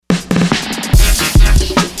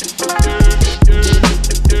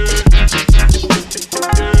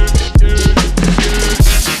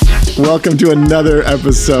Welcome to another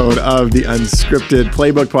episode of the Unscripted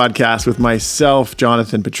Playbook Podcast with myself,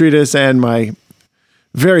 Jonathan Petrides, and my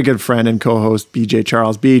very good friend and co-host, BJ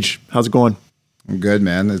Charles. Beach, how's it going? I'm good,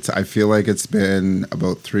 man. I feel like it's been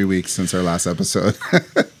about 3 weeks since our last episode.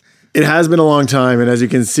 It has been a long time, and as you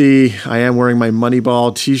can see, I am wearing my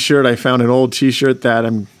Moneyball t-shirt. I found an old t-shirt that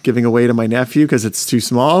I'm giving away to my nephew because it's too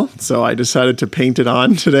small, so I decided to paint it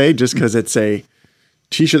on today just because it's a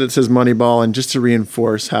t-shirt that says Moneyball, and just to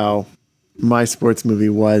reinforce how my sports movie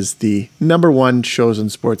was the number one chosen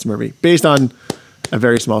sports movie based on a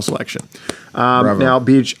very small selection. Now,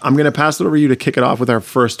 Beach, I'm going to pass it over to you to kick it off with our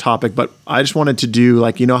first topic, but I just wanted to do,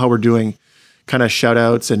 like, you know how we're doing kind of shout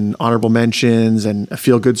outs and honorable mentions and a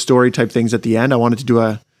feel good story type things at the end. I wanted to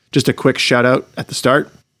do just a quick shout out at the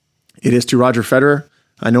start. It is to Roger Federer.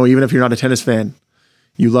 I know even if you're not a tennis fan,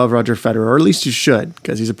 you love Roger Federer, or at least you should,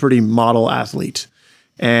 because he's a pretty model athlete.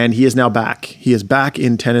 And he is now back. He is back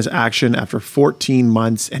in tennis action after 14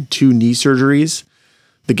 months and 2 knee surgeries.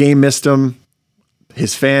 The game missed him.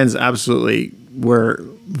 His fans absolutely were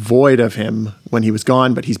void of him when he was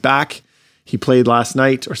gone, but he's back. He played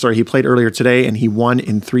he played earlier today, and he won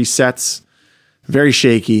in 3 sets. Very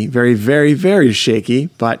shaky, very, very, very shaky,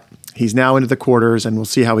 but he's now into the quarters, and we'll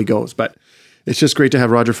see how he goes. But it's just great to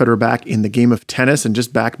have Roger Federer back in the game of tennis and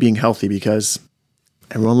just back being healthy because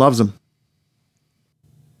everyone loves him.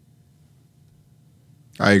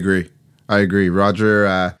 I agree.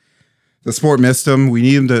 Roger, the sport missed him. We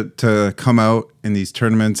need him to come out in these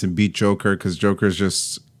tournaments and beat Joker because Joker's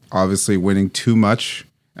just obviously winning too much.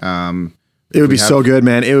 It would be so good,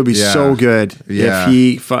 man. It would be so good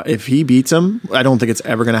if he beats him. I don't think it's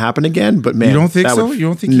ever going to happen again. But man, you don't think so? You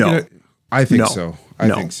don't think? No, I think so. I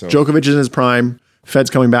think so. Djokovic is in his prime.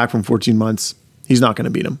 Fed's coming back from 14 months. He's not going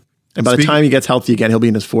to beat him. And by the time he gets healthy again, he'll be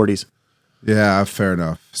in his 40s. Yeah, fair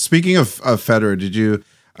enough. Speaking of Federer,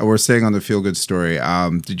 we're saying on the Feel Good story,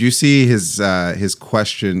 did you see his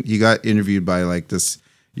question? He got interviewed by like this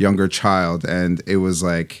younger child, and it was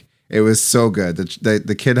so good.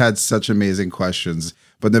 The kid had such amazing questions,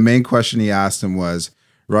 but the main question he asked him was,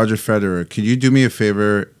 Roger Federer, can you do me a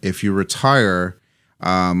favor if you retire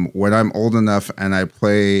when I'm old enough and I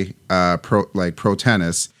play pro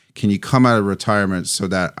tennis? Can you come out of retirement so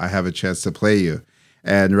that I have a chance to play you?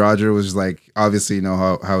 And Roger was like, obviously, you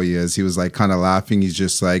know how he is. He was like kind of laughing.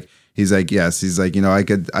 He's like, yes. He's like, you know, I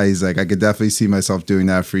could definitely see myself doing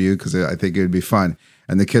that for you because I think it would be fun.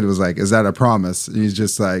 And the kid was like, is that a promise? And he's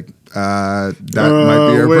just like, that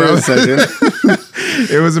might be a promise.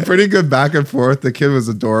 It was a pretty good back and forth. The kid was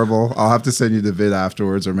adorable. I'll have to send you the vid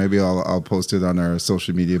afterwards, or maybe I'll post it on our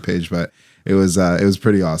social media page. But it was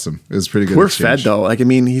pretty awesome. It was pretty good. Poor Fed though. Like, I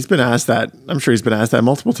mean, he's been asked that. I'm sure he's been asked that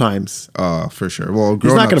multiple times. Oh, for sure. Well,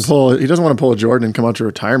 he's not going to pull. He doesn't want to pull a Jordan and come out to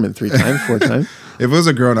retirement 4 times. If it was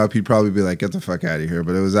a grown up, he'd probably be like, "Get the fuck out of here."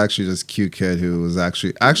 But it was actually just a cute kid who was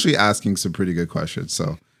actually asking some pretty good questions.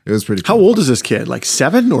 So it was pretty cool. How old is this kid? Like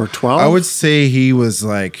 7 or 12? I would say he was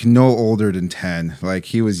like no older than 10. Like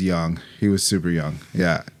he was young. He was super young.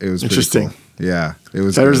 Yeah, it was interesting. Pretty cool. Yeah, it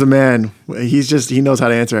was. Federer's the man. He knows how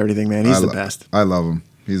to answer everything, man. He's the best. I love him.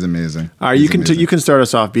 He's amazing. All right, you can start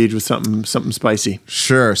us off, Beej, with something spicy.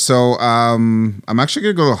 Sure. So I'm actually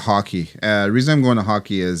gonna go to hockey. The reason I'm going to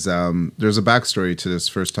hockey is there's a backstory to this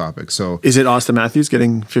first topic. So is it Austin Matthews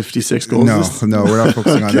getting 56 goals? No, we're not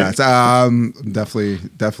focusing on that.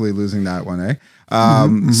 Definitely losing that one,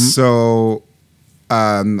 eh? So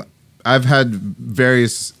I've had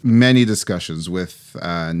many discussions with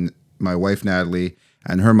my wife Natalie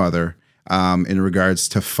and her mother in regards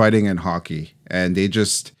to fighting in hockey. And they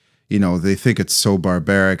just, you know, they think it's so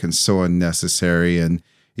barbaric and so unnecessary, and,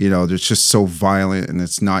 you know, it's just so violent and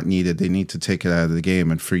it's not needed. They need to take it out of the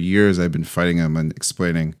game. And for years I've been fighting them and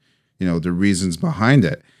explaining, you know, the reasons behind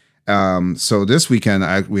it. So this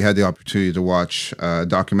weekend we had the opportunity to watch a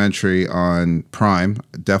documentary on Prime.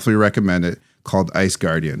 Definitely recommend it, called Ice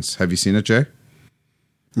Guardians. Have you seen it, Jay?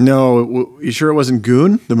 No. You sure it wasn't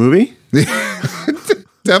Goon, the movie?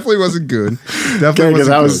 Definitely wasn't Goon. Because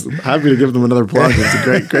I was happy to give them another plug. It's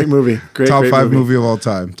a great movie. Top 5 movie of all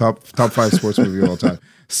time. Top 5 sports movie of all time.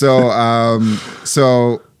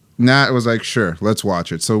 So Nat was like, sure, let's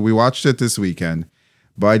watch it. So we watched it this weekend.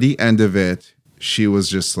 By the end of it, she was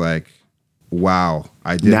just like, wow.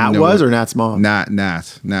 I didn't know. Nat was, or Nat's mom?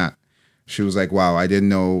 Nat. She was like, wow, I did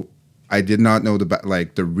not know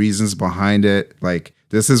the reasons behind it. Like,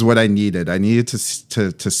 this is what I needed. I needed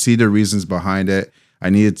to see the reasons behind it. I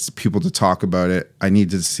needed people to talk about it. I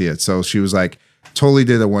needed to see it. So she was like, totally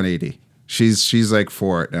did a 180. She's like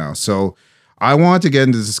for it now. So I want to get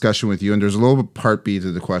into this discussion with you, and there's a little part B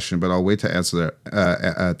to the question, but I'll wait to answer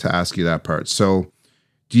that to ask you that part. So,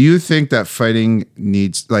 Do you think that fighting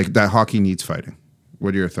needs, like that hockey needs fighting?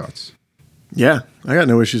 What are your thoughts? Yeah, I got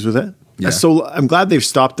no issues with it. Yeah. So I'm glad they've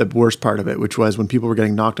stopped the worst part of it, which was when people were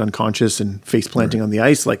getting knocked unconscious and face planting on the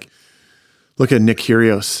ice. Like, look at Nick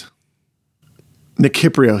Kyrgios.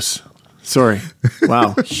 Sorry.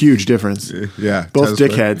 Wow. Huge difference. Yeah. Both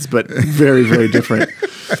dickheads, but very, very different.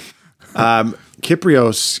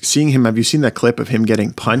 Kyprios, seeing him, have you seen that clip of him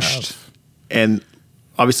getting punched and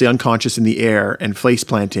obviously unconscious in the air and face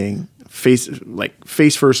planting, face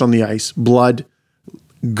first on the ice, blood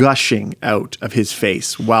gushing out of his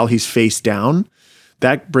face while he's face down?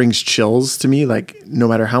 That brings chills to me. Like, no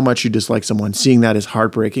matter how much you dislike someone, seeing that is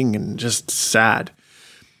heartbreaking and just sad.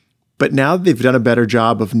 But now they've done a better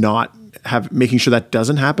job of making sure that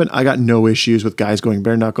doesn't happen. I got no issues with guys going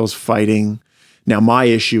bare knuckles, fighting. Now, my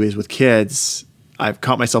issue is with kids. I've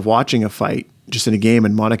caught myself watching a fight just in a game,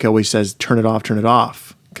 and Monica always says, turn it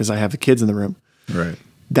off, because I have the kids in the room. Right.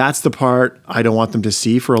 That's the part I don't want them to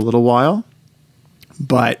see for a little while.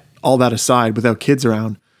 But all that aside, without kids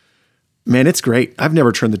around, man, it's great. I've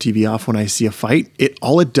never turned the TV off when I see a fight.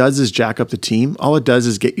 All it does is jack up the team. All it does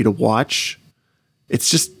is get you to watch. It's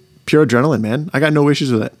just pure adrenaline, man. I got no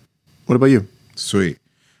issues with it. What about you? Sweet.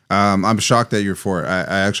 I'm shocked that you're for it.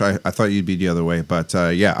 I thought you'd be the other way, but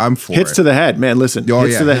yeah, I'm for hits it. to the head, man. Listen,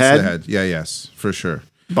 hits to the head. Yeah, yes, for sure.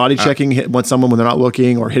 Body checking someone when they're not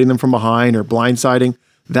looking, or hitting them from behind, or blindsiding.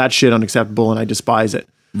 That shit unacceptable, and I despise it.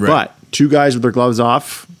 Right. But two guys with their gloves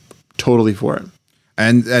off, totally for it.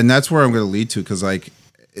 And that's where I'm going to lead to, because like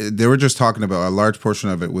they were just talking about, a large portion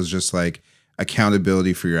of it was just like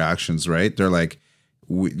accountability for your actions, right? They're like,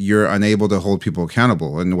 you're unable to hold people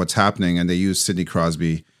accountable and what's happening. And they used Sidney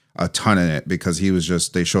Crosby a ton in it, because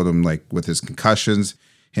they showed him like with his concussions,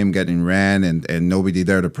 him getting ran and nobody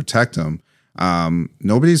there to protect him.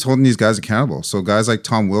 Nobody's holding these guys accountable. So guys like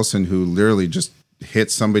Tom Wilson, who literally just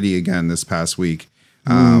hit somebody again this past week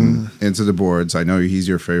into the boards. I know he's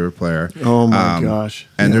your favorite player. Oh my gosh.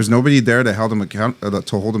 And there's nobody there to hold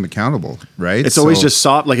him accountable, right? It's always just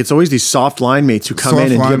soft, like it's always these soft line mates who come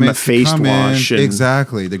in and give him a face wash.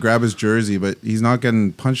 Exactly. They grab his jersey, but he's not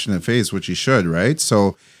getting punched in the face, which he should, right?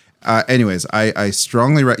 So anyways, I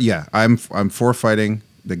strongly, I'm for fighting.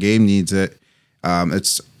 The game needs it.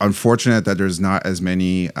 It's unfortunate that there's not as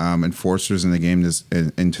many enforcers in the game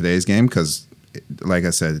in today's game, because like I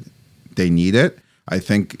said, they need it. I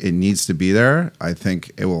think it needs to be there. I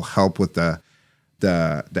think it will help with the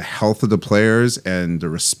health of the players and the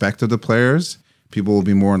respect of the players. People will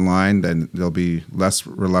be more in line, and they'll be less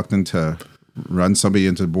reluctant to run somebody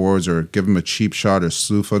into the boards or give them a cheap shot or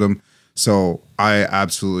slew foot them. So I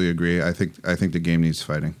absolutely agree. I think the game needs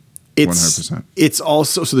fighting. 100%. It's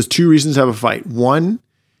also, so there's two reasons to have a fight.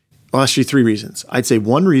 Actually three reasons. I'd say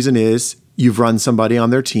one reason is you've run somebody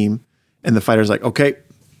on their team and the fighter's like, okay,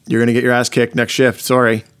 you're going to get your ass kicked next shift.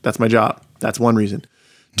 Sorry, that's my job. That's one reason.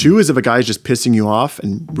 Two is if a guy's just pissing you off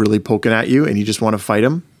and really poking at you and you just want to fight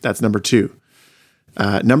him. That's number two.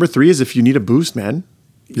 Number three is if you need a boost, man.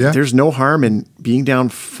 Yeah. There's no harm in being down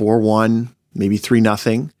 4-1, maybe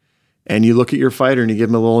 3-0, and you look at your fighter and you give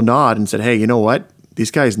him a little nod and said, hey, you know what?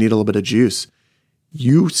 These guys need a little bit of juice.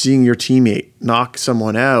 You seeing your teammate knock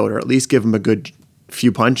someone out or at least give them a good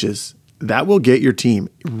few punches, that will get your team.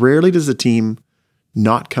 Rarely does a team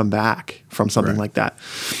not come back from something like that.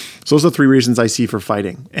 So those are the three reasons I see for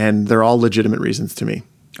fighting, and they're all legitimate reasons to me.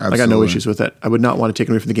 Absolutely. I got no issues with it. I would not want to take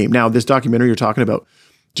it away from the game. Now, this documentary you're talking about,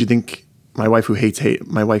 do you think my wife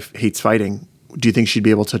hates fighting, do you think she'd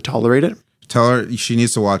be able to tolerate it? Tell her she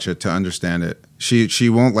needs to watch it to understand it. She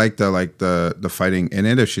won't like the fighting in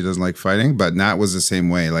it if she doesn't like fighting, but Nat was the same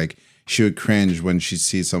way. Like, she would cringe when she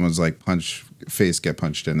sees someone's like face get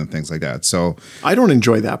punched in and things like that. So I don't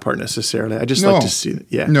enjoy that part necessarily. I just like to see it.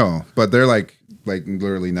 Yeah. No, but they're like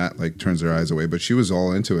literally not like turns their eyes away, but she was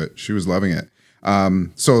all into it. She was loving it.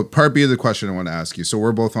 So part B of the question I want to ask you. So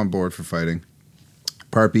we're both on board for fighting.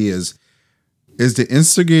 Part B is the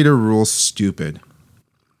instigator rule stupid?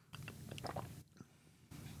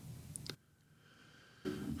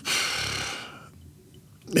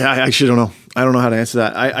 Yeah, I actually don't know. I don't know how to answer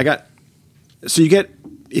that. So you get,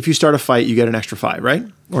 if you start a fight, you get an extra 5, right?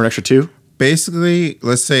 Or an extra 2? Basically,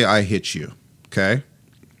 let's say I hit you, okay?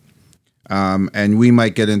 And we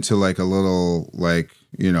might get into like a little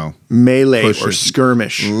melee or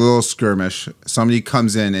skirmish. A little skirmish. Somebody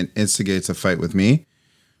comes in and instigates a fight with me.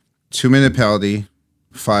 2-minute penalty,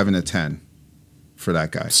 5 and a 10 for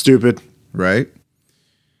that guy. Stupid. Right?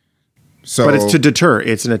 So, but it's to deter.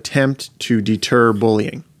 It's an attempt to deter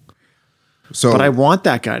bullying. But I want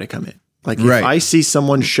that guy to come in. Like, if I see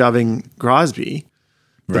someone shoving Crosby,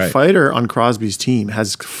 The Right. fighter on Crosby's team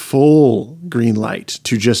has full green light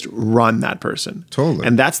to just run that person. Totally.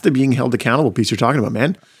 And that's the being held accountable piece you're talking about,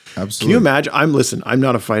 man. Absolutely. Can you imagine? I'm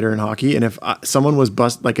not a fighter in hockey. And if someone was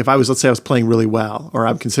let's say I was playing really well, or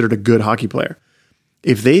I'm considered a good hockey player,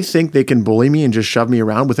 if they think they can bully me and just shove me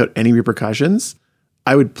around without any repercussions,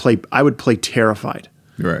 I would play terrified.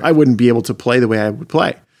 Right. I wouldn't be able to play the way I would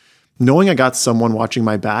play. Knowing I got someone watching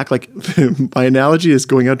my back, like my analogy is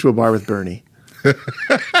going out to a bar with Bernie.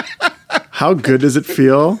 How good does it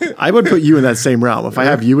feel? I would put you in that same realm. If I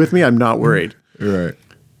have you with me, I'm not worried. Right.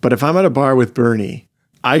 But if I'm at a bar with Bernie,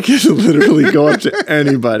 I can literally go up to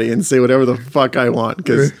anybody and say whatever the fuck I want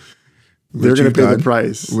because they're going to pay the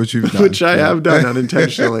price. Which you've done. Which I have done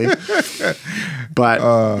unintentionally.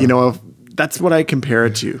 But that's what I compare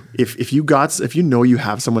it to. If you know you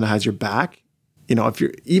have someone that has your back, if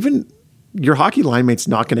you're even your hockey line mate's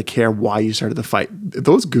not going to care why you started the fight.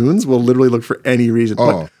 Those goons will literally look for any reason.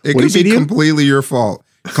 Oh, it could be completely your fault.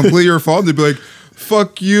 Completely your fault. They'd be like,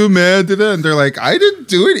 fuck you, man. And they're like, I didn't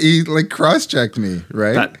do it. He like cross-checked me,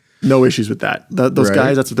 right? No issues with that. Those Right.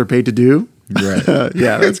 guys, that's what they're paid to do. Right.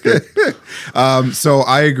 Yeah, that's good. So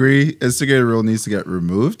I agree. Instigator rule needs to get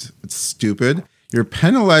removed. It's stupid. You're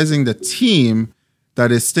penalizing the team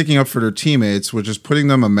that is sticking up for their teammates, which is putting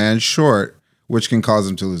them a man short, which can cause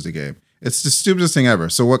them to lose the game. It's the stupidest thing ever.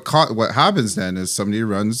 So what happens then is somebody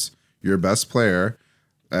runs your best player.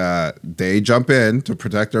 They jump in to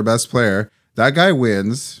protect their best player. That guy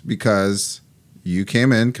wins because you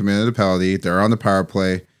came in, committed a penalty. They're on the power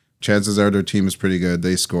play. Chances are their team is pretty good.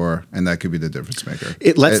 They score, and that could be the difference maker.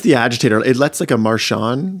 It lets the agitator, it lets like a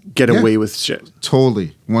Marchand get away with shit.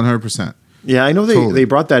 Totally, 100%. Yeah, I know they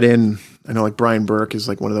brought that in. I know like Brian Burke is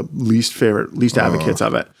like one of the least advocates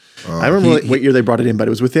of it. I don't remember what year they brought it in, but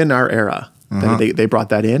it was within our era. That they brought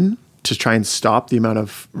that in to try and stop the amount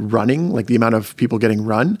of running, like the amount of people getting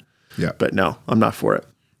run. Yeah. But no, I'm not for it.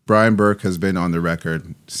 Brian Burke has been on the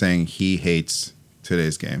record saying he hates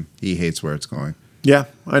today's game. He hates where it's going. Yeah,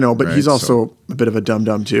 I know, but Right, he's also a bit of a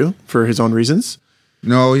dum-dum too for his own reasons.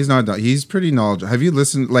 No, he's not. He's pretty knowledgeable. Have you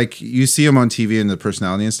listened? Like you see him on TV and the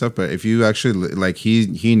personality and stuff, but if you actually like,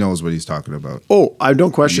 he knows what he's talking about. Oh, I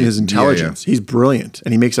don't question his intelligence. Yeah. He's brilliant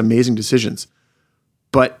and he makes amazing decisions.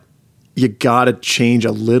 But you gotta change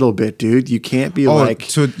a little bit, dude. You can't be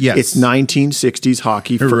it's 1960s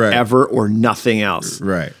hockey forever or nothing else.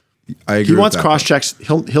 Right. I agree. He wants cross checks.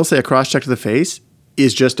 He'll say a cross check to the face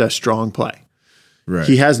is just a strong play. Right.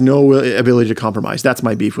 He has no ability to compromise. That's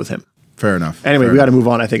my beef with him. Fair enough. Anyway, we got to move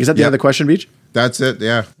on, I think. Is that the other question, Beach? That's it.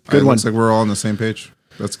 Yeah. Good one. Looks like we're all on the same page.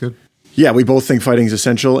 That's good. Yeah, we both think fighting is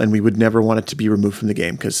essential and we would never want it to be removed from the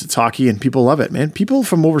game because it's hockey and people love it, man. People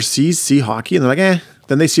from overseas see hockey and they're like, eh.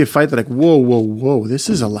 Then they see a fight, they're like, whoa. This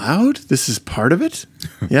is allowed? This is part of it?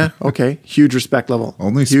 Yeah, okay. Huge respect level.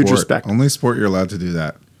 Huge respect. Only sport you're allowed to do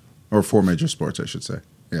that. Or 4 major sports, I should say.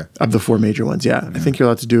 Yeah. Of the 4 major ones, yeah. I think you're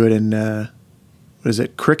allowed to do it in, what is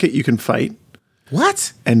it? Cricket, you can fight.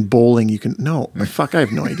 What? And bowling, you can. No, fuck, I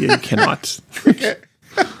have no idea. You cannot.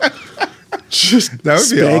 Just that would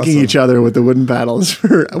spanking be awesome. each other with the wooden paddles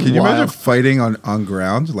for a while. Can you imagine fighting on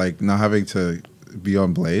ground, like not having to be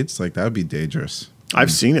on blades? Like that would be dangerous.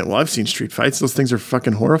 I've seen it. Well, I've seen street fights. Those things are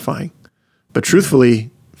fucking horrifying. But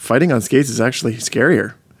truthfully, fighting on skates is actually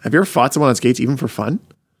scarier. Have you ever fought someone on skates even for fun?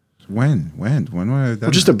 When would I have done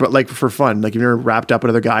Well, just like for fun. Like if you're wrapped up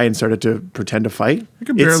another guy and started to pretend to fight. I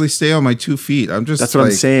can barely stay on my 2 feet. That's what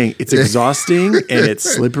I'm saying. It's exhausting and it's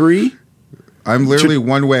slippery. I'm literally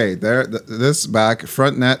one way. There, this back,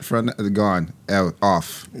 front net, gone, out,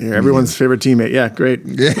 off. You're everyone's favorite teammate. Yeah, great.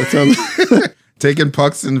 Yeah. Taking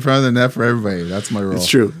pucks in front of the net for everybody. That's my role. It's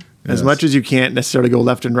true. Yes. As much as you can't necessarily go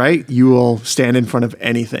left and right, you will stand in front of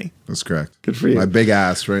anything. That's correct. Good for you. My big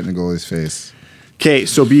ass right in the goalie's face. Okay,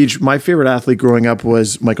 so Beej, my favorite athlete growing up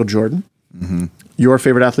was Michael Jordan. Mm-hmm. Your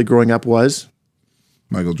favorite athlete growing up was?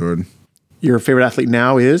 Michael Jordan. Your favorite athlete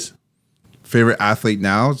now is? Favorite athlete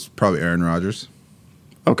now is probably Aaron Rodgers.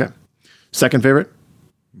 Okay. Second favorite?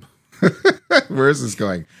 Where is this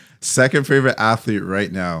going? Second favorite athlete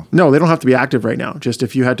right now. No, they don't have to be active right now. Just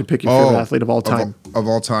if you had to pick your favorite athlete of all time. Of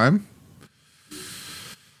all time?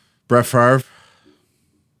 Brett Favre.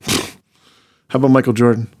 How about Michael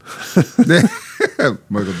Jordan?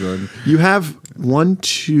 Michael Jordan. You have 1,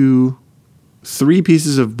 2, 3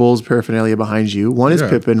 pieces of Bulls paraphernalia behind you. One is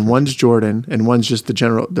Pippen, one's Jordan, and one's just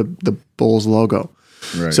the Bulls logo.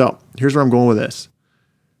 Right. So here's where I'm going with this.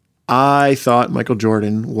 I thought Michael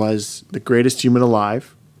Jordan was the greatest human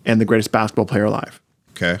alive and the greatest basketball player alive.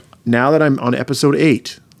 Okay. Now that I'm on episode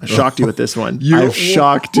 8, I shocked you with this one. I've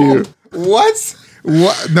shocked you. What?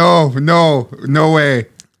 No way.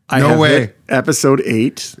 No have way. hit episode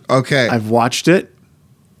 8. Okay. I've watched it.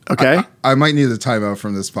 Okay. I might need a timeout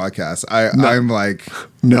from this podcast. I'm like,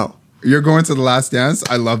 No. you're going to The Last Dance?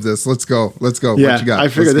 I love this. Let's go. Let's go. Yeah, What you got? I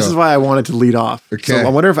figured Let's this go. is why I wanted to lead off. Okay, So I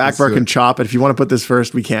wonder if let's Akbar do can it. chop it. If you want to put this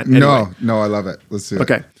first, we can. Anyway. No, I love it. Let's do it.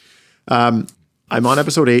 Okay. I'm on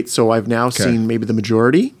episode 8, so I've now seen maybe the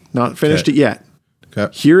majority. Not finished Okay. it yet.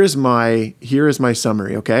 Okay. Here is my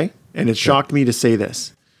summary, okay? And it shocked me to say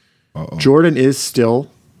this. Uh-oh. Jordan is still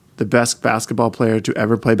the best basketball player to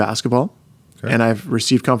ever play basketball. Okay. And I've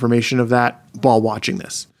received confirmation of that while watching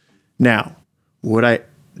this. Now,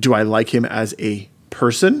 do I like him as a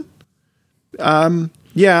person?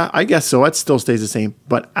 Yeah, I guess so. It still stays the same.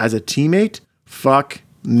 But as a teammate, fuck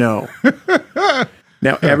no.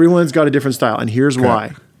 Now, everyone's got a different style. And here's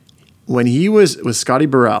why. When he was with Scotty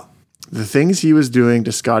Burrell, the things he was doing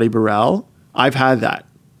to Scotty Burrell, I've had that.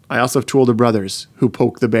 I also have 2 older brothers who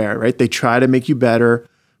poke the bear, right? They try to make you better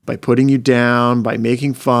by putting you down, by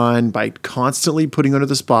making fun, by constantly putting you under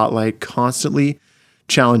the spotlight, constantly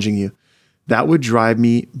challenging you. That would drive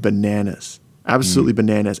me bananas. Absolutely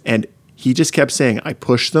bananas. And he just kept saying, I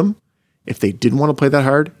pushed them. If they didn't want to play that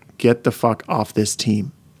hard, get the fuck off this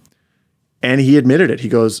team. And he admitted it. He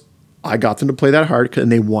goes, I got them to play that hard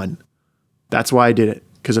and they won. That's why I did it.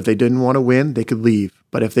 Because if they didn't want to win, they could leave.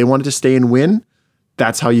 But if they wanted to stay and win,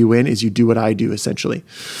 that's how you win, is you do what I do, essentially.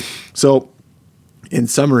 So in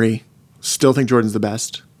summary, still think Jordan's the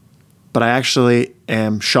best. But I actually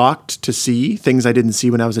am shocked to see things I didn't see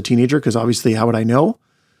when I was a teenager, because obviously, how would I know?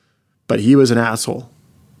 But he was an asshole.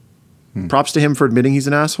 Props to him for admitting he's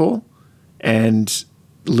an asshole. And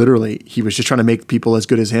literally, he was just trying to make people as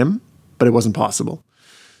good as him, but it wasn't possible.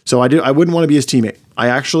 So I wouldn't want to be his teammate. I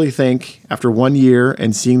actually think after 1 year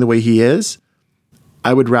and seeing the way he is,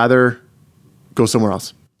 I would rather go somewhere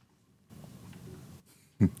else.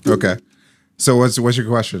 Okay. So what's your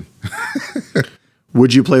question?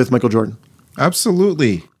 Would you play with Michael Jordan?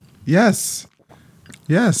 Absolutely. Yes.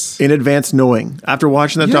 Yes. In advance knowing, after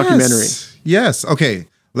watching that documentary. Yes. Okay.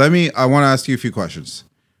 I want to ask you a few questions.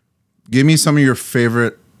 Give me some of your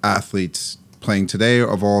favorite athletes playing today,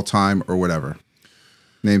 of all time, or whatever.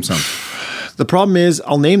 Name some. The problem is,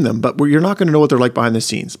 I'll name them, but you're not going to know what they're like behind the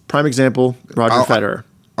scenes. Prime example, Roger Federer.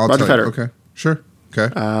 Roger tell you. Federer. Okay. Sure.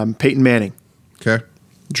 Okay. Peyton Manning. Okay.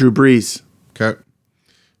 Drew Brees. Okay.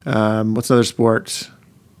 What's another sport?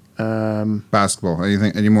 Basketball.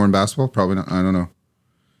 Anything? Any more in basketball? Probably not. I don't know.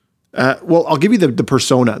 Well, I'll give you the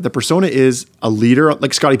persona. The persona is a leader,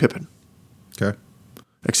 like Scottie Pippen, Okay.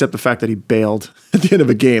 except the fact that he bailed at the end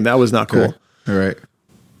of a game. That was not cool. Okay. All right.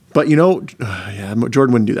 But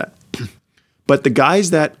Jordan wouldn't do that. But the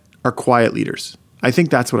guys that are quiet leaders, I think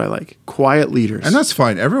that's what I like. Quiet leaders. And that's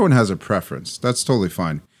fine. Everyone has a preference. That's totally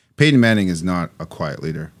fine. Peyton Manning is not a quiet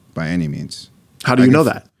leader by any means. How do you know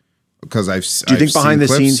that? Because Do you think behind the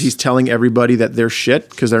scenes he's telling everybody that they're shit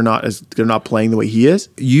because they're not playing the way he is?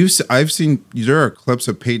 I've seen there are clips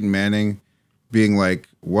of Peyton Manning being like,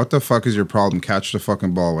 "What the fuck is your problem? Catch the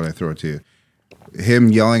fucking ball when I throw it to you." Him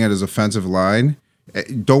yelling at his offensive line,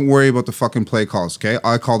 "Don't worry about the fucking play calls, okay?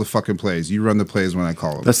 I call the fucking plays. You run the plays when I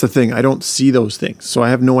call them." That's the thing. I don't see those things, so I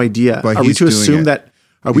have no idea. But Are we he's to doing assume it. that?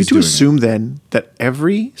 Are we He's to doing assume then that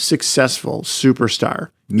every successful superstar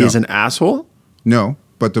No. is an asshole? No,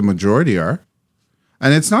 but the majority are.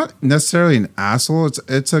 And it's not necessarily an asshole.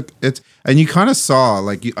 It's and you kind of saw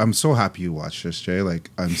I'm so happy you watched this, Jay.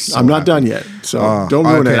 I'm not done yet, so don't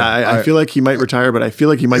ruin okay. it. I feel like he might retire, but I feel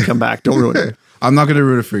like he might come back. Don't ruin it. I'm not going to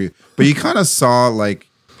root it for you. But you kind of saw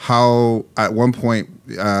how at one point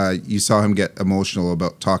you saw him get emotional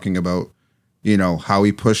about talking about, how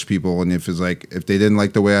he pushed people, and if they didn't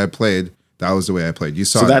like the way I played, that was the way I played. You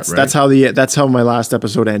saw So that, right? that's how my last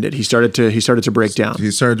episode ended. He started to break down. He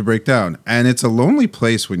started to break down, and it's a lonely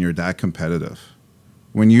place when you're that competitive.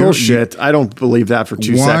 When you Bullshit. I don't believe that for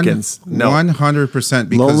 2 seconds. No. 100%.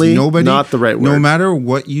 Because Lonely, nobody, not the right no word. matter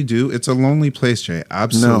what you do, it's a lonely place, Jay.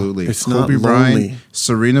 Absolutely. No, it's Kobe not Bryant, lonely.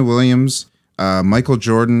 Serena Williams, Michael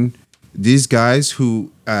Jordan, these guys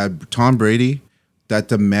Tom Brady, that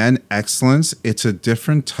demand excellence. It's a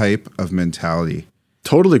different type of mentality.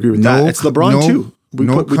 Totally agree with that. It's LeBron too. We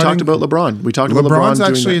talked about LeBron. We talked about LeBron. LeBron's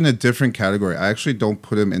actually doing in a different category. I actually don't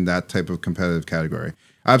put him in that type of competitive category.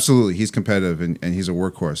 Absolutely, he's competitive and he's a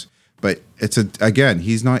workhorse. But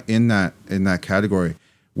he's not in that category.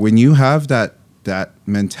 When you have that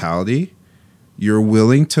mentality, you're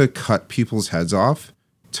willing to cut people's heads off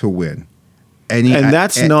to win. At any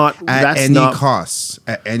costs.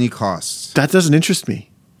 At any costs. That doesn't interest me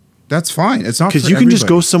That's fine. It's not because for you can just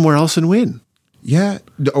everybody. go somewhere else and win. Yeah.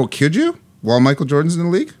 Oh, could you? While Michael Jordan's in the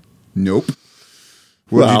league? Nope.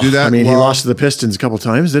 Will you do that? I mean, he Well, lost to the Pistons a couple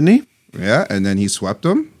times, didn't he? Yeah, and then he swept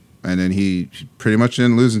them, and then he pretty much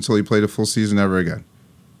didn't lose until he played a full season ever again.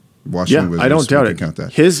 Washington Yeah, Wizards, I don't doubt we it. can count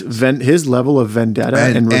that. His level of vendetta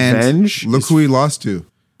and revenge. Look who he lost to.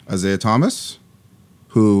 Isaiah Thomas,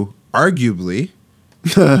 who arguably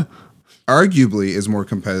is more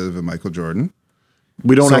competitive than Michael Jordan.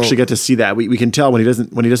 We don't So- actually get to see that. We can tell when he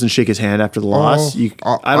doesn't shake his hand after the loss. You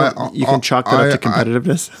can chalk that up to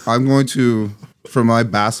competitiveness. I'm going to, from my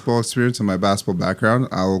basketball experience and my basketball background,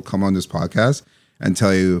 I will come on this podcast and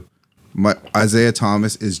tell you Isaiah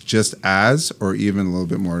Thomas is just as or even a little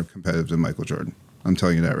bit more competitive than Michael Jordan. I'm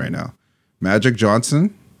telling you that right now. Magic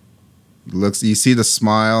Johnson you see the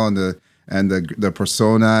smile and the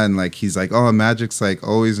persona, and like he's like, oh, Magic's like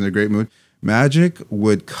always in a great mood. Magic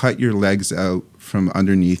would cut your legs out from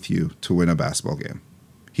underneath you to win a basketball game.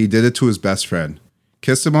 He did it to his best friend.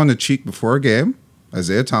 Kissed him on the cheek before a game,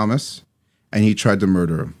 Isaiah Thomas, and he tried to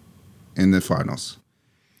murder him in the finals.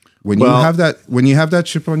 When you have that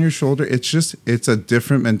chip on your shoulder, it's a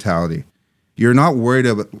different mentality. You're not worried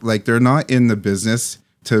about, like, they're not in the business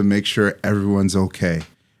to make sure everyone's okay.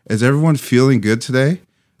 Is everyone feeling good today?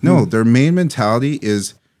 No, their main mentality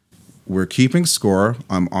is, we're keeping score.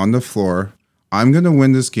 I'm on the floor. I'm going to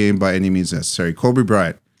win this game by any means necessary. Kobe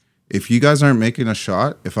Bryant, if you guys aren't making a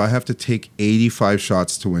shot, if I have to take 85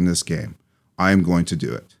 shots to win this game, I am going to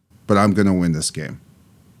do it. But I'm going to win this game.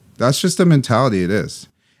 That's just the mentality it is.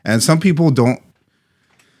 And some people don't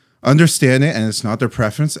understand it, and it's not their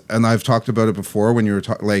preference. And I've talked about it before when you were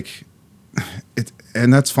talking, like, it,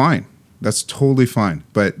 and that's fine. That's totally fine.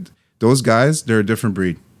 But those guys, they're a different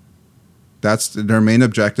breed. That's their main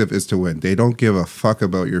objective is to win. They don't give a fuck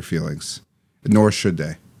about your feelings, nor should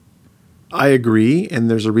they. I agree, and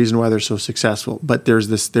there's a reason why they're so successful. But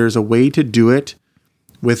there's a way to do it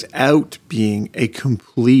without being a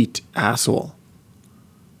complete asshole.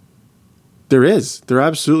 There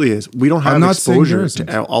absolutely is. We don't have exposure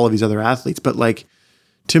to all of these other athletes, but like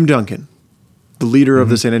Tim Duncan, the leader of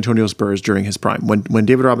the San Antonio Spurs during his prime, when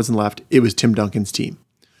David Robinson left, it was Tim Duncan's team.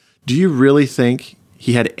 Do you really think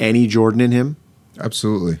he had any Jordan in him?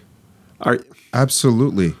 Absolutely.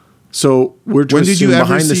 Absolutely. So we're to assume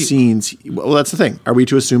behind the scenes. Well, that's the thing. Are we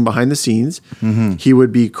to assume behind the scenes he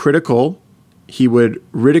would be critical, he would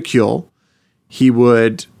ridicule, he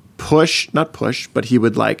would not push, but he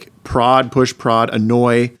would like push,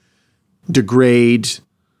 annoy, degrade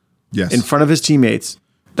in front of his teammates?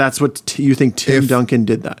 That's what you think Tim Duncan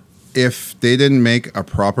did that? If they didn't make a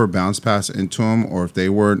proper bounce pass into him, or if they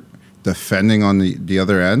weren't defending on the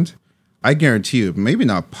other end, I guarantee you, maybe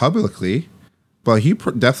not publicly, but he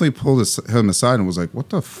definitely pulled him aside and was like, what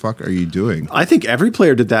the fuck are you doing? I think every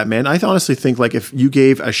player did that, man. I honestly think like if you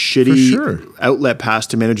gave a shitty outlet pass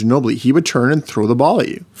to Manu Ginobili, he would turn and throw the ball at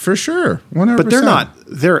you. For sure. 100%. But they're not.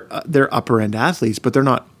 They're upper end athletes, but they're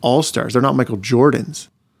not all-stars. They're not Michael Jordans.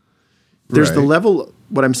 There's the level.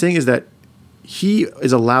 What I'm saying is that he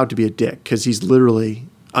is allowed to be a dick because he's literally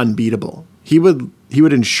unbeatable. He would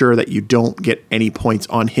ensure that you don't get any points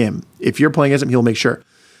on him. If you're playing against him, he'll make sure.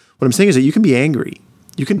 What I'm saying is that you can be angry.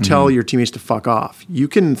 You can tell your teammates to fuck off. You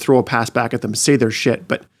can throw a pass back at them, say their shit.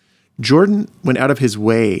 But Jordan went out of his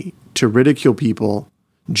way to ridicule people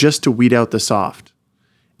just to weed out the soft.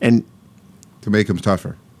 And to make him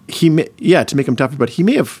tougher. To make him tougher. But he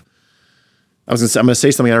may have, I'm going to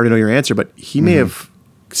say something, I already know your answer, but he may have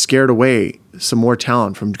scared away some more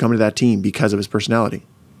talent from coming to that team because of his personality.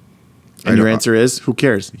 And your answer is, who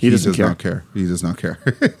cares? He does not care. He does not care.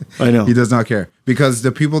 I know. He does not care. Because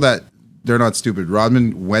the people they're not stupid.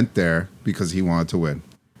 Rodman went there because he wanted to win.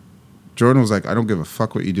 Jordan was like, I don't give a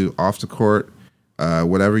fuck what you do off the court.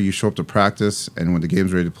 Whatever, you show up to practice, and when the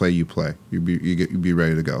game's ready to play, you play. You be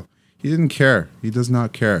ready to go. He didn't care. He does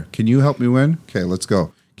not care. Can you help me win? Okay, let's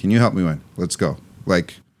go. Can you help me win? Let's go.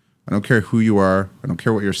 Like, I don't care who you are. I don't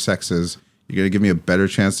care what your sex is. You're going to give me a better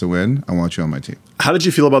chance to win. I want you on my team. How did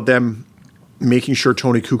you feel about them making sure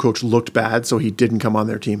Tony Kukoc looked bad so he didn't come on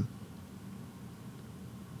their team?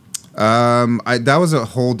 That was a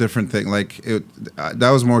whole different thing. Like that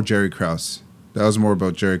was more Jerry Krause. That was more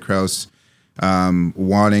about Jerry Krause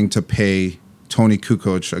wanting to pay Tony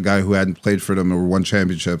Kukoc, a guy who hadn't played for them or won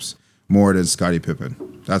championships, more than Scottie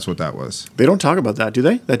Pippen. That's what that was. They don't talk about that, do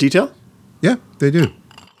they? That detail? Yeah, they do.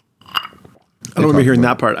 I don't remember hearing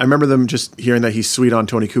that part. I remember them just hearing that he's sweet on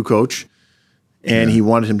Tony Kukoc, and he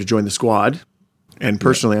wanted him to join the squad. And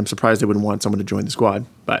personally, I'm surprised they wouldn't want someone to join the squad.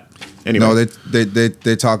 But anyway. No,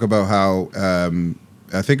 they talk about how,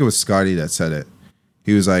 I think it was Scotty that said it.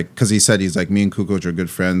 He was like, because he's like, me and Kukoc are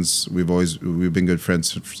good friends. We've been good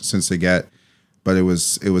friends since they get. But it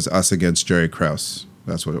was us against Jerry Krause.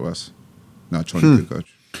 That's what it was. not Tony Kukoc.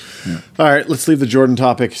 Yeah. All right, let's leave the Jordan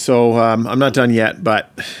topic. So I'm not done yet, but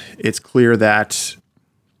it's clear that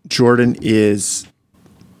Jordan he's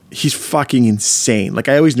fucking insane. Like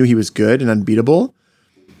I always knew he was good and unbeatable,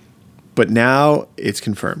 but now it's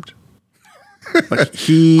confirmed. Like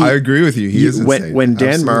I agree with you. He is insane. When Dan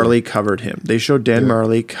Absolutely. Marley covered him, they showed Dan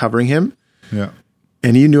Marley covering him. Yeah.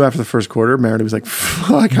 And you knew after the first quarter, Marley was like,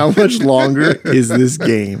 fuck, how much longer is this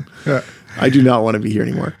game? Yeah. I do not want to be here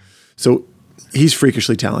anymore. So he's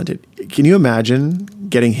freakishly talented. Can you imagine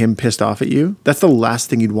getting him pissed off at you? That's the last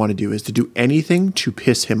thing you'd want to do, is to do anything to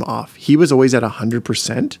piss him off. He was always at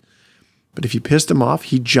 100%, but if you pissed him off,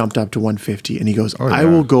 he jumped up to 150 and he goes, I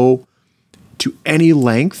will go to any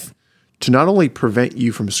length to not only prevent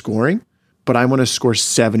you from scoring, but I want to score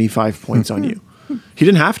 75 points on you. He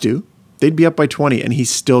didn't have to. They'd be up by 20 and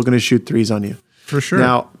he's still going to shoot threes on you. For sure.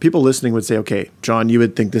 Now, people listening would say, okay, John, you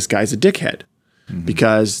would think this guy's a dickhead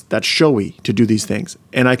because that's showy to do these things.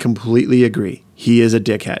 And I completely agree. He is a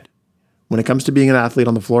dickhead. When it comes to being an athlete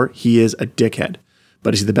on the floor, he is a dickhead.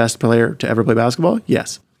 But is he the best player to ever play basketball?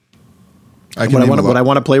 Yes. Would I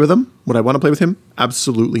want to play with him? Would I want to play with him?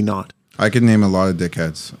 Absolutely not. I can name a lot of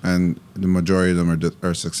dickheads, and the majority of them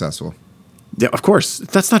are successful. Yeah, of course.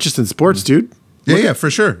 That's not just in sports, dude. Yeah, for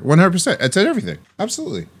sure. 100%. It's at everything.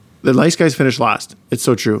 Absolutely. The nice guys finish last. It's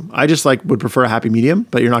so true. I just would prefer a happy medium,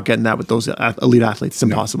 but you're not getting that with those elite athletes. It's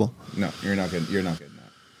impossible. No, you're not getting that.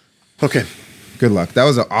 Okay. Good luck. That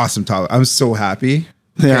was an awesome topic. I'm so happy.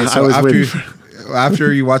 Yeah, so I was waiting.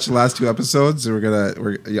 After you watch the last two episodes,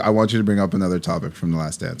 I want you to bring up another topic from The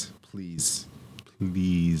Last Dance. Please.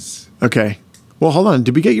 Okay. Well, hold on.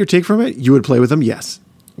 Did we get your take from it? You would play with him? Yes.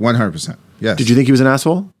 100%. Yes. Did you think he was an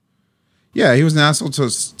asshole? Yeah, he was an asshole to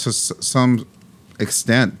some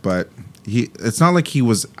extent, but it's not like he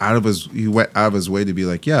went out of his way to be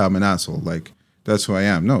like, yeah, I'm an asshole. Like, that's who I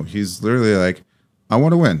am. No, he's literally like, I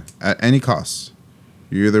want to win at any cost.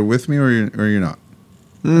 You're either with me or you're not.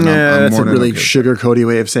 And Yeah, I'm that's a more than really okay. sugar-coaty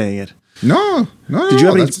way of saying it. No. Did you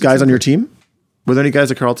have any guys on your team? Were there any guys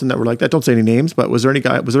at Carleton that were like that? Don't say any names, but was there a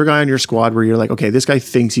guy on your squad where you're like, okay, this guy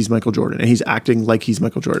thinks he's Michael Jordan and he's acting like he's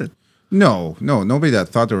Michael Jordan? No, nobody that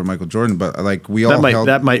thought they were Michael Jordan, but like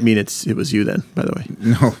That might mean it was you then, by the way.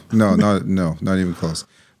 No, not even close.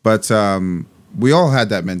 But we all had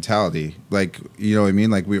that mentality, like, you know what I mean?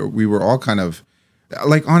 Like we were all kind of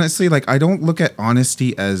like, honestly, like I don't look at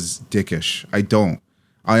honesty as dickish.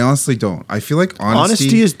 I honestly don't. I feel like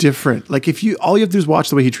honesty is different. Like all you have to do is watch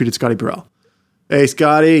the way he treated Scotty Burrell. Hey,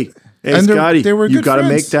 Scotty. Hey, and Scotty. they were you good got to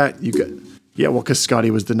make friends. that. Yeah, well, because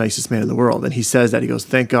Scotty was the nicest man in the world. And he says that. He goes,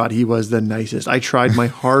 thank God he was the nicest. I tried my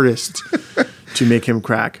hardest to make him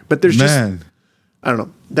crack. But there's just, I don't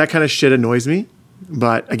know. That kind of shit annoys me.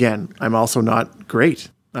 But again, I'm also not great.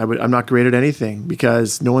 I'm not great at anything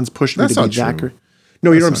because no one's pushed me to be that great.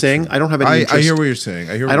 No, you know what I'm saying? True. I don't have any interest. I hear what you're saying.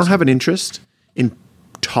 I don't have an interest in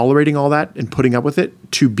tolerating all that and putting up with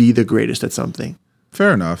it to be the greatest at something.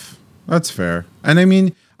 Fair enough. That's fair. And I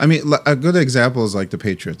mean, a good example is like the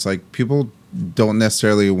Patriots. Like people don't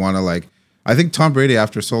necessarily want to like. I think Tom Brady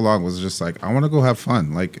after so long was just like, I want to go have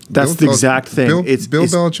fun. Like that's the exact thing. Bill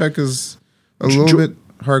Belichick is a little bit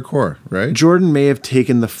hardcore, right? Jordan may have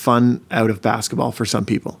taken the fun out of basketball for some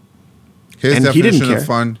people. His definition of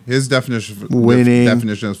fun. His definition winning.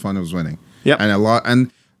 Definition of fun was winning. Yeah,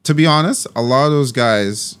 and to be honest, a lot of those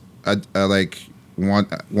guys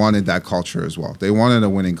wanted that culture as well. They wanted a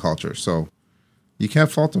winning culture, so you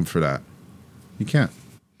can't fault them for that. You can't.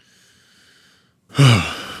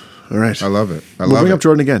 All right. I love it. We'll bring up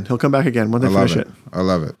Jordan again. He'll come back again when they finish it. I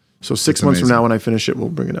love it. So 6 months from now, when I finish it, we'll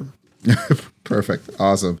bring it up. Perfect.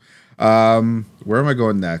 Awesome. Where am I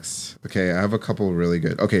going next? Okay, I have a couple really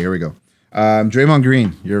good. Okay, here we go. Draymond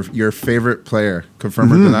Green, your favorite player,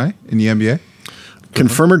 confirm or deny in the NBA?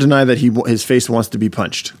 Confirm or deny that his face wants to be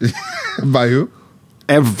punched. By who?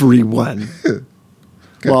 Everyone. Okay,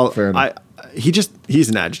 well, he's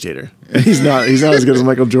an agitator. He's not as good as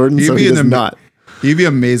Michael Jordan, so he's not. He'd be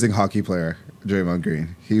an amazing hockey player, Draymond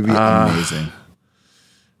Green. He'd be amazing.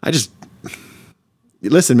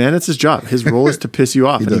 Listen, man, it's his job. His role is to piss you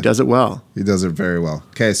off, and he does it well. He does it very well.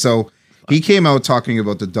 Okay, so he came out talking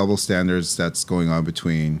about the double standards that's going on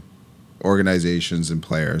between organizations and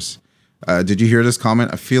players. Did you hear this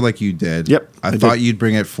comment? I feel like you did. Yep. I thought you'd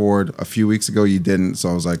bring it forward a few weeks ago. You didn't, so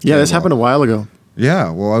I was like, yeah, this happened a while ago.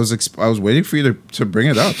 Yeah, well, I was waiting for you to bring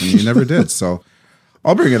it up, and you never did. So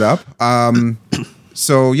I'll bring it up.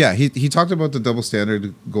 So yeah, he talked about the double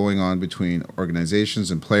standard going on between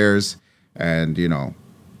organizations and players, and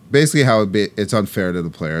basically how it's unfair to the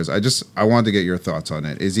players. I wanted to get your thoughts on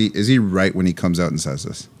it. Is he right when he comes out and says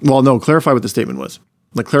this? Well, no. Clarify what the statement was.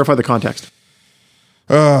 Like clarify the context.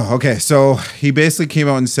 Oh, okay. So he basically came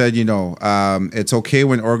out and said, it's okay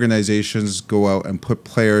when organizations go out and put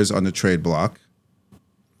players on the trade block.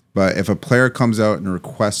 But if a player comes out and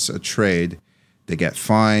requests a trade, they get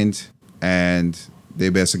fined and they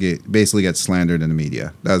basically get slandered in the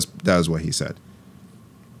media. That was what he said.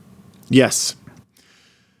 Yes.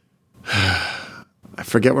 I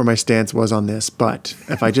forget where my stance was on this, but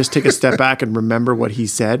if I just take a step back and remember what he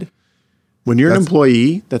said, when you're an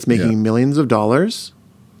employee that's making millions of dollars,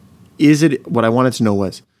 what I wanted to know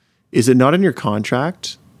was, is it not in your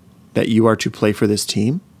contract that you are to play for this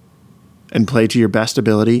team and play to your best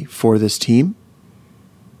ability for this team?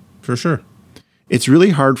 For sure. It's really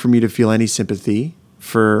hard for me to feel any sympathy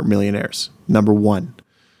for millionaires, number one.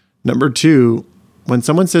 Number two, when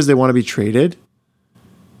someone says they want to be traded,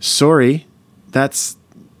 sorry,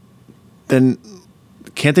 then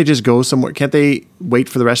can't they just go somewhere? Can't they wait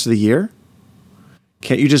for the rest of the year?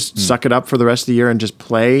 Can't you just suck it up for the rest of the year and just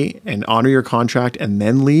play and honor your contract and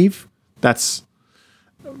then leave?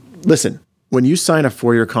 Listen, when you sign a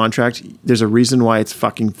 4-year contract, there's a reason why it's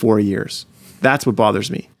fucking 4 years. That's what bothers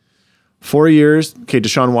me. 4 years. Okay,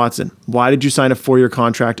 Deshaun Watson, why did you sign a 4-year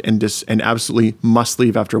contract and absolutely must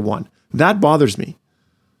leave after 1? That bothers me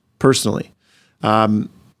personally. And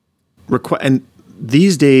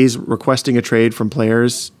these days, requesting a trade from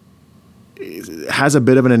players has a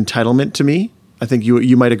bit of an entitlement to me. I think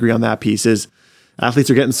you might agree on that piece. Is athletes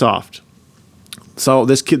are getting soft. So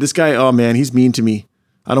this guy, oh man, he's mean to me.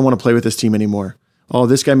 I don't want to play with this team anymore. Oh,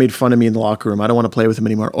 this guy made fun of me in the locker room. I don't want to play with him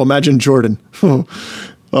anymore. Oh, imagine Jordan.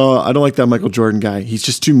 I don't like that Michael Jordan guy. He's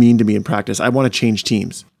just too mean to me in practice. I want to change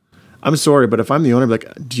teams. I'm sorry, but if I'm the owner, I'm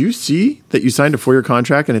like, do you see that you signed a 4-year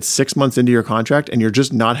contract and it's 6 months into your contract and you're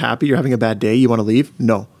just not happy? You're having a bad day. You want to leave?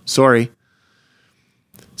 No, sorry.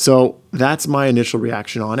 So that's my initial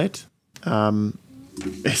reaction on it.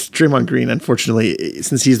 It's Draymond Green, unfortunately,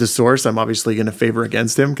 since he's the source, I'm obviously going to favor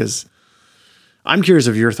against him because I'm curious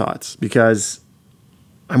of your thoughts because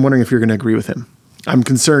I'm wondering if you're going to agree with him. I'm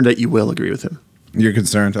concerned that you will agree with him. You're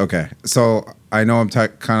concerned? Okay. So I know I'm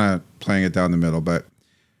kind of playing it down the middle, but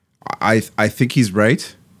I think he's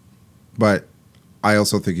right, but I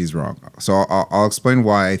also think he's wrong. So I'll explain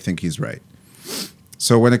why I think he's right.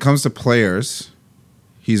 So when it comes to players,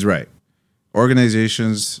 he's right.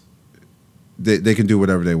 Organizations, they can do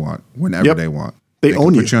whatever they want, whenever they want. They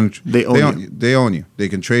own you. They own you. They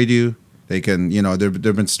can trade you. They can, there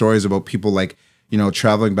have been stories about people like,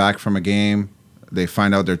 traveling back from a game. They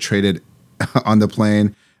find out they're traded on the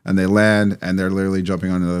plane and they land and they're literally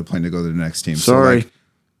jumping on another plane to go to the next team. Sorry. So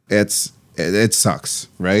it sucks,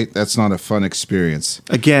 right? That's not a fun experience.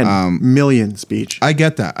 Again, millions, Beach. I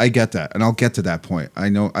get that. And I'll get to that point. I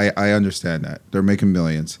know, I understand that. They're making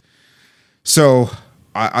millions. So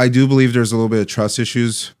I do believe there's a little bit of trust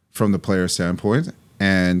issues from the player standpoint,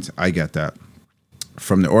 and I get that.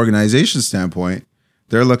 From the organization standpoint,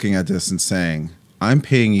 they're looking at this and saying, I'm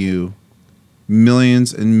paying you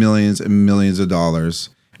millions and millions and millions of dollars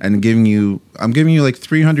and I'm giving you like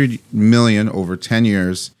 $300 million over 10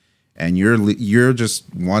 years, and you're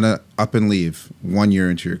just want to up and leave 1 year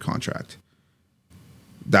into your contract.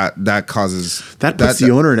 That puts the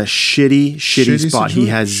owner in a shitty spot. He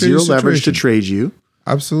has zero leverage to trade you.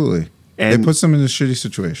 Absolutely. And it puts them in a shitty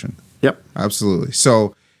situation. Yep. Absolutely.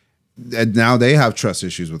 So and now they have trust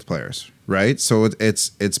issues with players, right? So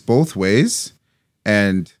it's both ways,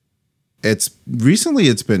 and it's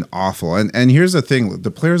been awful. And here's the thing,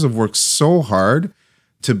 the players have worked so hard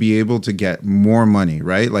to be able to get more money,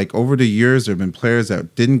 right? Like over the years, there have been players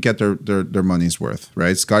that didn't get their money's worth,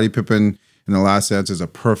 right? Scottie Pippen in The Last Dance is a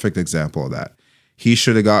perfect example of that. He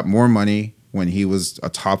should have got more money when he was a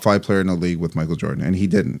top 5 player in the league with Michael Jordan, and he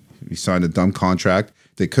didn't. He signed a dumb contract.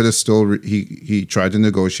 They could have still, he tried to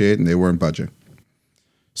negotiate and they weren't budging.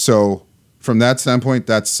 So from that standpoint,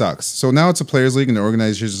 that sucks. So now it's a players league and the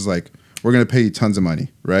organization is like, we're going to pay you tons of money,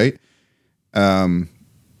 right?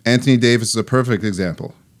 Anthony Davis is a perfect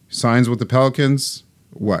example. Signs with the Pelicans.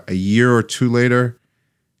 A year or two later,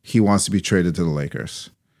 he wants to be traded to the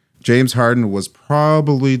Lakers. James Harden was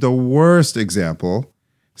probably the worst example.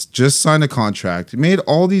 Just signed a contract. He made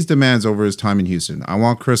all these demands over his time in Houston. I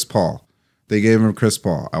want Chris Paul. They gave him Chris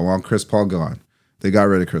Paul. I want Chris Paul gone. They got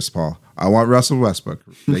rid of Chris Paul. I want Russell Westbrook.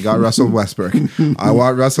 They got Russell Westbrook. I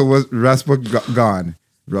want Russell Westbrook gone.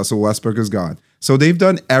 Russell Westbrook is gone. So they've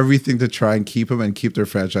done everything to try and keep him and keep their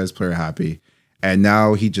franchise player happy. And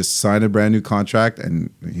now he just signed a brand new contract,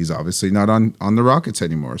 and he's obviously not on the Rockets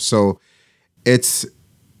anymore. So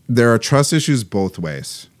there are trust issues both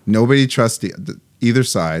ways. Nobody trusts either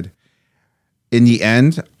side. In the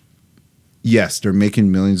end, yes, they're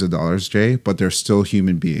making millions of dollars, Jay, but they're still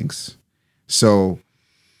human beings. So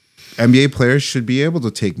NBA players should be able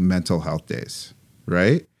to take mental health days,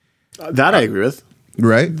 right? That I agree with.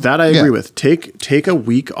 Right? That I agree with. Take a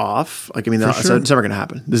week off. Like, I mean, sure. it's never going to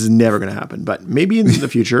happen. This is never going to happen. But maybe in the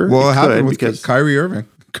future, Well, it happened with because Kyrie Irving.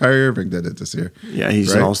 Kyrie Irving did it this year. yeah,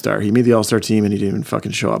 he's an all-star. He made the all-star team and he didn't even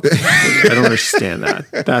fucking show up. I don't understand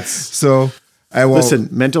that. That's so. Listen,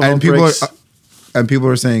 mental health breaks. And people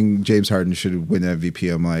are saying James Harden should win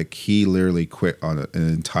MVP. I'm like, he literally quit on an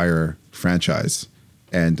entire franchise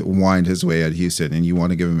and whined his way at Houston, and you want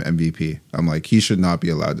to give him MVP. I'm like, he should not be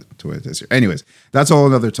allowed to win this year. Anyways, that's a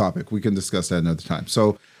whole other topic. We can discuss that another time.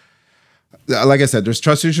 So, like I said, there's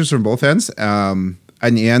trust issues from both ends.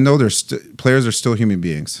 In the end, though, players are still human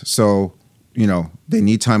beings. So, they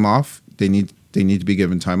need time off. They need to be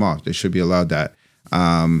given time off. They should be allowed that.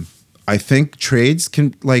 I think trades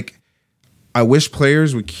can, I wish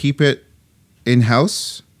players would keep it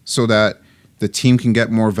in-house so that the team can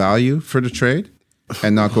get more value for the trade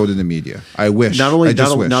and not go to the media. I wish. Not only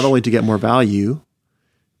to get more value,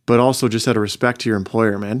 but also just out of respect to your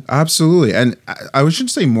employer, man. Absolutely. And I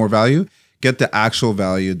shouldn't say more value, get the actual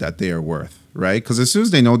value that they are worth, right? Because as soon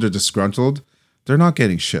as they know they're disgruntled, they're not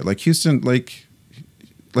getting shit. Like Houston, like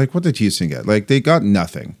what did Houston get? Like they got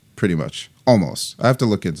nothing, pretty much. Almost. I have to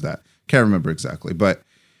look into that. Can't remember exactly. But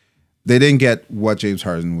they didn't get what James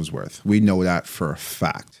Harden was worth. We know that for a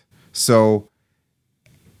fact. So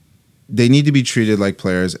they need to be treated like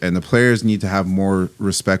players, and the players need to have more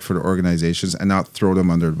respect for the organizations and not throw them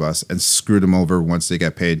under the bus and screw them over once they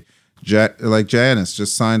get paid. Like Giannis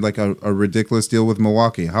just signed like a ridiculous deal with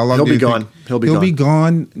Milwaukee. How long? He'll be gone. He'll be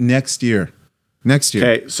gone next year.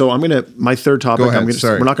 Okay, so my third topic. Go ahead.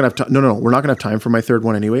 Sorry. We're not gonna have time. No, we're not gonna have time for my third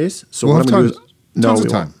one, anyways. So we'll what I'm gonna do is tons of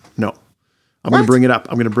time. No, I'm gonna bring it up.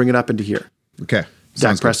 I'm gonna bring it up into here. Okay,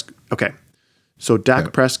 Dak Prescott. Okay, so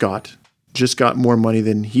Dak Prescott just got more money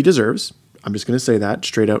than he deserves. I'm just gonna say that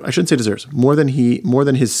straight out. I shouldn't say deserves more than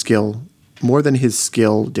his skill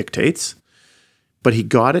dictates. But he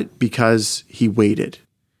got it because he waited.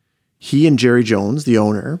 He and Jerry Jones, the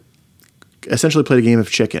owner, essentially played a game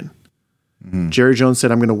of chicken. Mm-hmm. Jerry Jones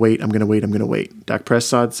said, I'm going to wait, I'm going to wait, I'm going to wait. Dak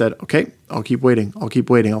Prescott said, okay, I'll keep waiting, I'll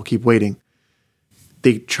keep waiting, I'll keep waiting.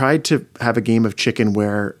 They tried to have a game of chicken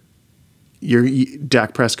where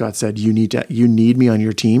Dak Prescott said, you need me on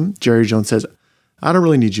your team. Jerry Jones says, I don't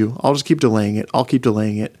really need you. I'll just keep delaying it. I'll keep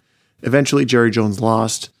delaying it. Eventually, Jerry Jones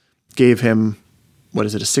lost, gave him, a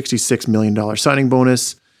 $66 million signing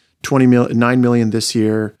bonus, $9 million this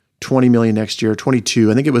year, $20 million next year, 22.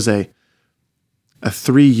 I think it was a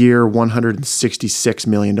 3-year, $166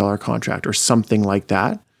 million contract or something like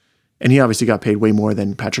that. And he obviously got paid way more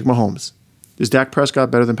than Patrick Mahomes. Is Dak Prescott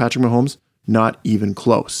better than Patrick Mahomes? Not even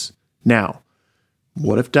close. Now,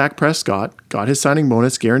 what if Dak Prescott got his signing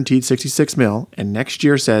bonus guaranteed $66 million and next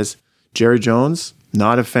year says, Jerry Jones,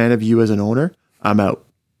 not a fan of you as an owner, I'm out.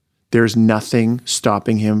 There's nothing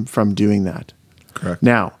stopping him from doing that. Correct.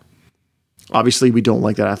 Now, obviously, we don't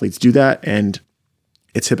like that athletes do that, and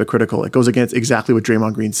it's hypocritical. It goes against exactly what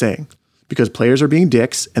Draymond Green's saying, because players are being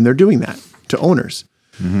dicks, and they're doing that to owners.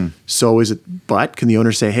 Mm-hmm. So but can the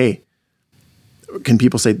owner say, hey, can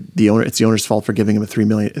people say it's the owner's fault for giving him a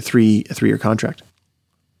 3-year contract?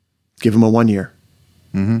 Give him a 1 year.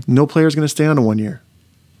 Mm-hmm. No player's going to stay on a 1 year.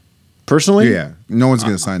 Personally? Yeah. No one's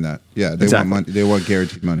going to sign that. Yeah. They want money. They want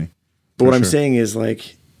guaranteed money. But what I'm saying is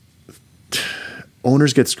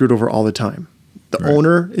owners get screwed over all the time. The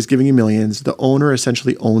owner is giving you millions. The owner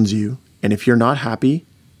essentially owns you. And if you're not happy,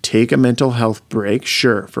 take a mental health break,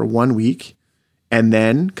 sure, for 1 week, and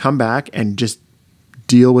then come back and just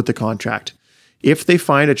deal with the contract. If they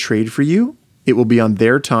find a trade for you, it will be on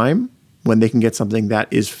their time when they can get something that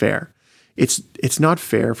is fair. It's not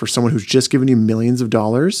fair for someone who's just given you millions of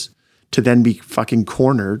dollars to then be fucking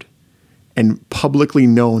cornered and publicly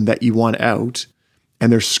known that you want out,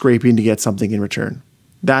 and they're scraping to get something in return.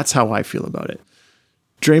 That's how I feel about it.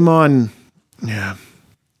 Draymond,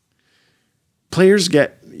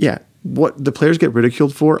 what the players get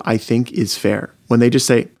ridiculed for, I think, is fair. When they just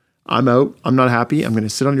say, I'm out, I'm not happy, I'm going to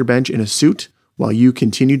sit on your bench in a suit while you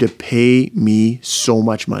continue to pay me so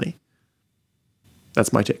much money.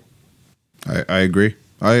 That's my take. I agree.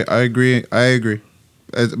 I agree.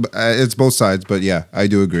 It's both sides, but yeah, I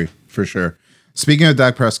do agree for sure. Speaking of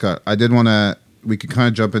Dak Prescott, we could kind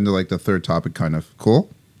of jump into the third topic kind of. Cool?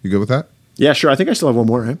 You good with that? Yeah, sure. I think I still have one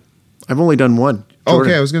more, right? I've only done one. Jordan.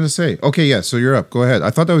 Okay, I was going to say. Okay, yeah, so you're up. Go ahead. I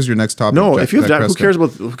thought that was your next topic. No, if you have Dak, who cares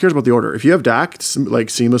about the order? If you have Dak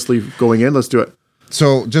seamlessly going in, let's do it.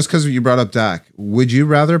 So just because you brought up Dak, would you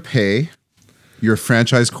rather pay your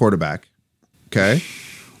franchise quarterback, okay?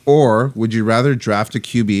 Or would you rather draft a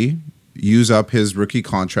QB, use up his rookie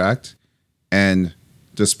contract, and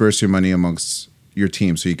disperse your money amongst your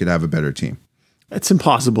team so you could have a better team? It's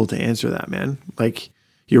impossible to answer that, man. Like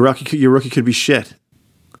your rookie could be shit.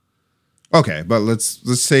 Okay, but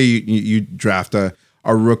let's say you draft a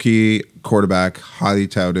rookie quarterback, highly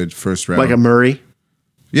touted first round, Like a Murray.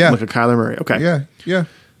 yeah, Like a Kyler Murray. Okay. yeah.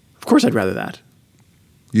 Of course I'd rather that.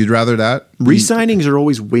 You'd rather that? Re-signings are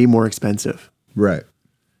always way more expensive. Right.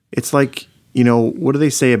 It's like, what do they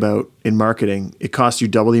say about in marketing? It costs you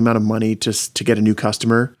double the amount of money to get a new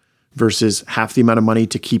customer versus half the amount of money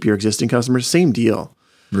to keep your existing customers. Same deal.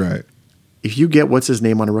 Right. If you get what's his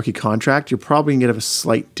name on a rookie contract, you're probably going to get a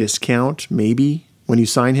slight discount maybe when you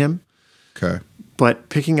sign him. Okay. But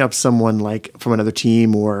picking up someone like from another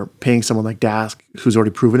team or paying someone like Dask who's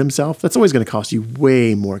already proven himself, that's always going to cost you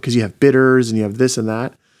way more because you have bidders and you have this and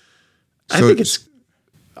that.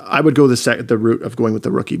 I would go the route of going with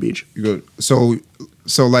the rookie Beach. You go,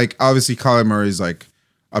 so like obviously Kyler Murray's like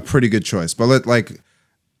a pretty good choice, but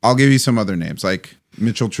I'll give you some other names like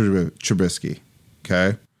Mitchell Trubisky.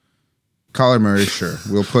 Okay. Kyler Murray, sure.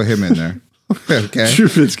 We'll put him in there. Okay.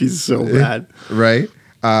 Trubisky's so bad. Right?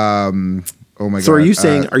 Oh my god. So are you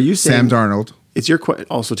saying Sam Darnold? It's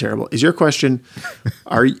also terrible. Is your question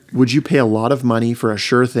would you pay a lot of money for a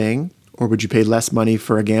sure thing or would you pay less money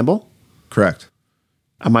for a gamble? Correct.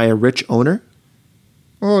 Am I a rich owner?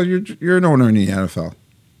 Well, you're an owner in the NFL.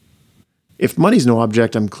 If money's no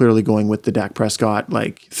object, I'm clearly going with the Dak Prescott,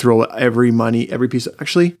 like throw every piece of,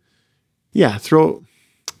 actually, yeah, throw.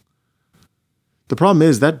 The problem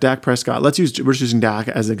is that Dak Prescott, we're just using Dak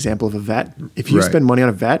as an example of a vet. If you spend money on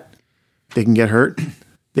a vet, they can get hurt.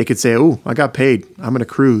 They could say, oh, I got paid. I'm going to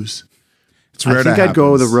cruise. It's rare I think that I'd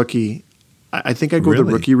go the happens. rookie. I think I'd go the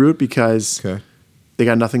rookie route because they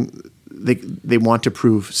got nothing. They want to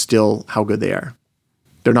prove still how good they are.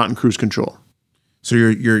 They're not in cruise control. So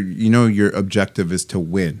your objective is to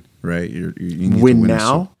win, right? You need win to win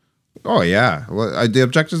now. Oh yeah. Well, the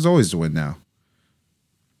objective is always to win now.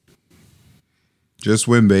 Just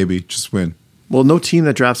win, baby. Just win. Well, no team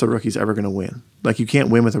that drafts a rookie is ever going to win. Like you can't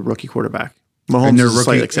win with a rookie quarterback. Mahomes And is a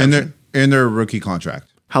slight exception. in their rookie contract.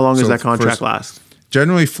 How long does that contract last?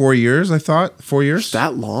 Generally 4 years, I thought. 4 years?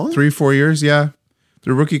 That long? 3-4 years, yeah.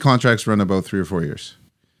 Their rookie contracts run about 3 or 4 years.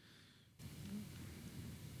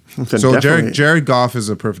 So Jared Goff is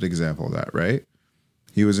a perfect example of that, right?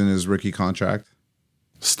 He was in his rookie contract.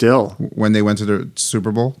 Still. When they went to the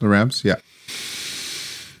Super Bowl, the Rams? Yeah.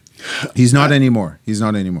 He's not anymore.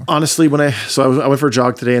 Honestly, I went for a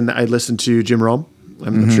jog today and I listened to Jim Rome.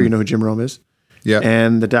 I'm sure you know who Jim Rome is. Yeah.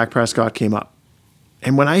 And the Dak Prescott came up.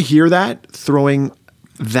 And when I hear that, throwing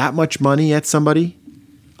that much money at somebody,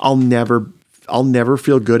 I'll never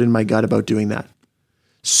feel good in my gut about doing that.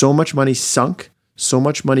 So much money sunk, so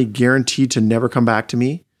much money guaranteed to never come back to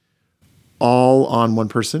me, all on one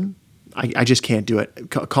person. I just can't do it.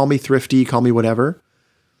 Call me thrifty, call me whatever.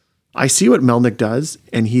 I see what Melnick does,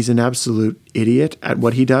 and he's an absolute idiot at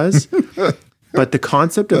what he does. But the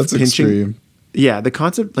concept of That's pinching, extreme. yeah, the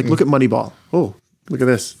concept, like look at Moneyball. Oh, look at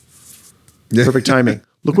this. Perfect timing.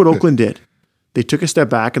 Look what Oakland did. They took a step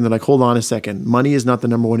back and they're like, hold on a second. Money is not the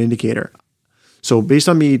number one indicator. So based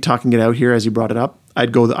on me talking it out here as you brought it up, I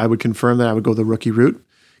would confirm that I would go the rookie route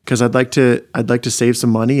because I'd like to save some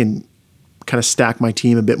money and kind of stack my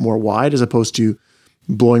team a bit more wide as opposed to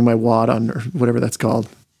blowing my wad on or whatever that's called.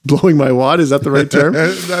 Blowing my wad, is that the right term?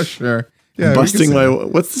 Not sure. Yeah, busting my,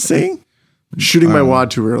 what's the saying? Shooting my wad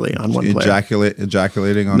too early on one player.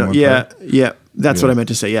 Ejaculating on one player. player? Yeah. That's what I meant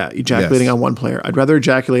to say. Yeah. Ejaculating on one player. I'd rather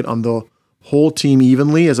ejaculate on the whole team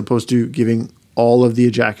evenly as opposed to giving all of the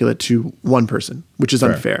ejaculate to one person, which is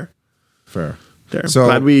unfair. Fair. There. So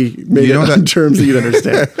glad we made it on terms that you'd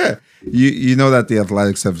understand. You know that the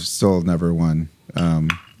Athletics have still never won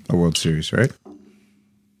a World Series, right?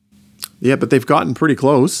 Yeah, but they've gotten pretty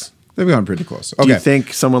close. They've gotten pretty close. Okay. Do you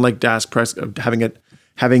think someone like Dak Prescott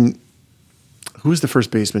having who was the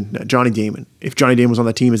first baseman? Johnny Damon. If Johnny Damon was on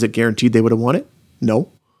the team, is it guaranteed they would have won it?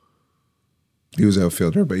 No. He was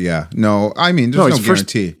outfielder, but yeah. No, I mean, there's no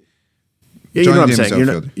guarantee. Yeah, you know what I'm saying. But you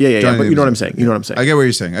know what I'm saying. You know what I'm saying. I get what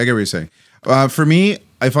you're saying. For me,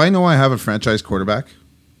 if I know I have a franchise quarterback,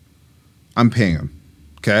 I'm paying him.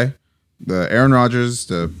 Okay? The Aaron Rodgers,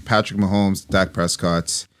 the Patrick Mahomes, Dak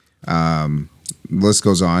Prescotts, list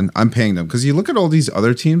goes on. I'm paying them because you look at all these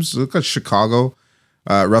other teams. Look at Chicago.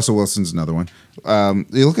 Russell Wilson's another one.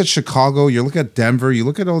 You look at Chicago. You look at Denver. You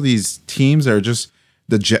look at all these teams that are just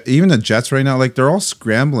even the Jets right now. Like they're all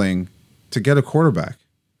scrambling to get a quarterback.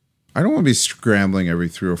 I don't want to be scrambling every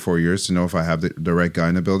 3 or 4 years to know if I have the right guy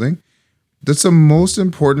in the building. That's the most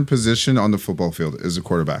important position on the football field is a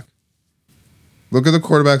quarterback. Look at the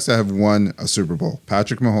quarterbacks that have won a Super Bowl: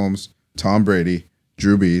 Patrick Mahomes, Tom Brady,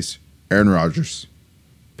 Drew Brees, Aaron Rodgers,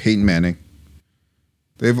 Peyton Manning.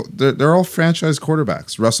 They're all franchise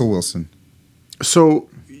quarterbacks. Russell Wilson. So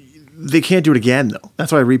they can't do it again, though.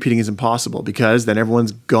 That's why repeating is impossible, because then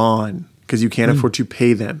everyone's gone because you can't afford to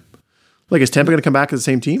pay them. Like, is Tampa going to come back as the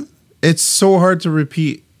same team? It's so hard to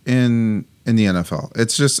repeat in the NFL.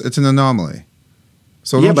 It's an anomaly.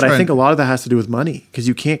 So yeah, but I think a lot of that has to do with money, because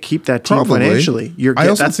you can't keep that team financially. I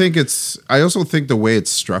also think the way it's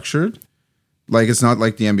structured, like, it's not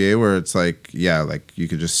like the NBA where it's like, yeah, like you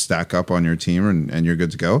could just stack up on your team and you're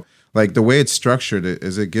good to go. Like, the way it's structured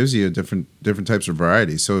is it gives you different types of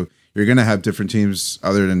variety. So you're going to have different teams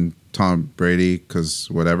other than Tom Brady, because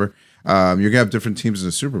whatever. You're going to have different teams in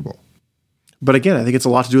the Super Bowl. But again, I think it's a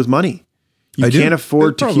lot to do with money. You can't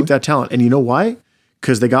afford to keep that talent. And you know why?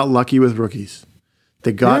 Because they got lucky with rookies.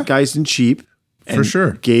 They got guys in cheap and for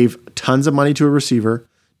sure gave tons of money to a receiver,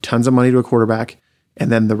 tons of money to a quarterback,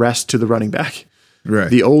 and then the rest to the running back. Right.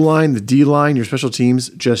 The O-line, the D-line, your special teams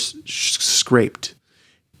just scraped.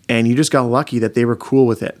 And you just got lucky that they were cool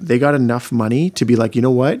with it. They got enough money to be like, you know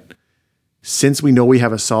what? Since we know we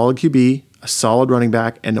have a solid QB, a solid running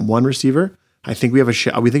back, and one receiver, I think we have a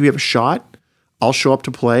shot. We think we have a shot. I'll show up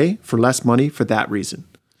to play for less money for that reason.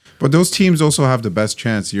 But those teams also have the best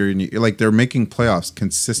chance. They're making playoffs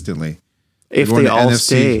consistently. If they all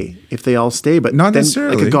stay, but not then,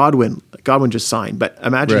 necessarily. Like a Godwin just signed, but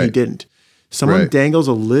imagine he didn't. Someone Right. dangles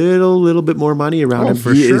a little bit more money around him,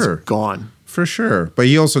 for he sure. is gone. For sure. But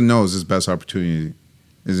he also knows his best opportunity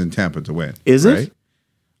is in Tampa to win. Is it? Right?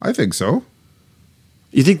 I think so.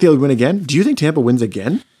 You think they'll win again? Do you think Tampa wins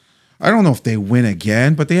again? I don't know if they win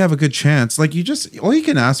again, but they have a good chance. Like, all you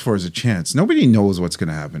can ask for is a chance. Nobody knows what's going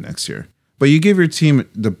to happen next year. But you give your team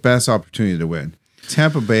the best opportunity to win.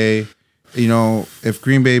 Tampa Bay, if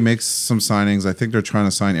Green Bay makes some signings, I think they're trying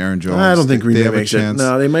to sign Aaron Jones. I don't think Green Bay have makes a it. chance.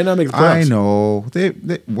 No, they might not make the playoffs. I know. They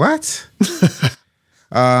what?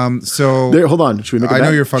 Hold on. Should we make a bet? I know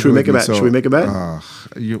you're fucking Should we make a with bet? me, Should we make a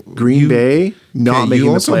bet? Green Bay not making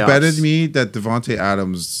the playoffs. You also betted me that Devontae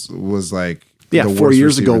Adams was like the 4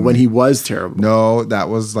 years ago when he was terrible. No, that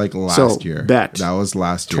was like last year. Bet. That was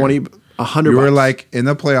last year. 100. You were like, in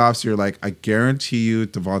the playoffs, you're like, I guarantee you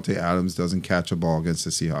Devontae Adams doesn't catch a ball against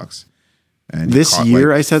the Seahawks. And this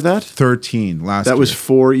year, I said that? 13 last year. That was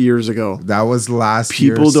 4 years ago. That was last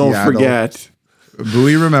year. People don't Seattle. forget.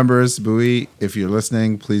 Bowie remembers. Bowie, if you're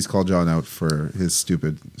listening, please call John out for his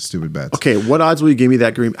stupid bets. Okay, what odds will you give me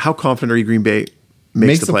that How confident are you Green Bay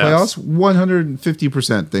makes the playoffs?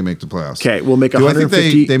 150% they make the playoffs. Okay, we'll make 150. Do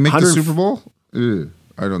I think they make the Super Bowl?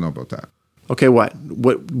 I don't know about that. Okay, what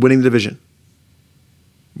winning the division?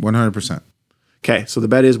 100%. Okay, so the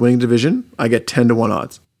bet is winning the division. I get 10-1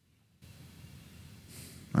 odds.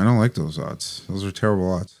 I don't like those odds. Those are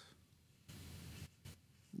terrible odds.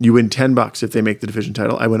 You win $10 if they make the division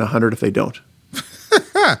title. I win 100 if they don't.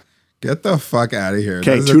 Get the fuck out of here.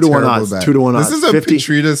 Okay, 2-1 odds. Bet. 2-1 odds. This is a 50,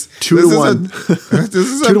 Petridis. 2-1. This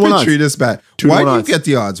is a Petridis bet. Why do you get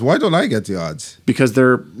the odds? Why don't I get the odds? Because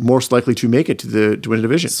they're most likely to make it to win a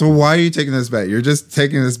division. So why are you taking this bet? You're just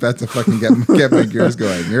taking this bet to fucking get my gears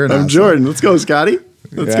going. You're an I'm asshole. Jordan. Let's go, Scotty.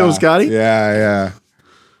 Let's go, Scotty. Yeah.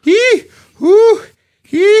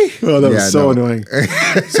 Oh, that was so annoying.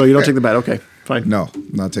 So you don't take the bet. Okay, fine. No, I'm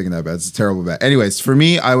not taking that bet. It's a terrible bet. Anyways, for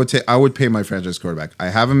me, I would pay my franchise quarterback. I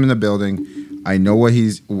have him in the building. I know what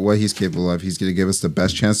he's capable of. He's going to give us the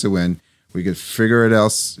best chance to win. We could figure it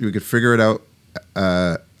out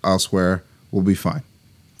elsewhere. We'll be fine.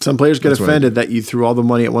 Some players get offended that you threw all the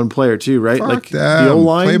money at one player too, right? Fuck like them. the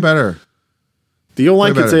O-line. Play better. The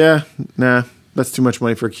O-line could say, nah, that's too much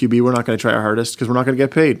money for a QB. We're not going to try our hardest because we're not going to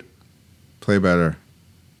get paid. Play better.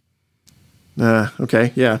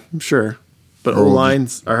 Okay, yeah, I'm sure. But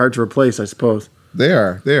O-lines are hard to replace, I suppose. They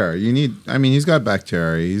are. He's got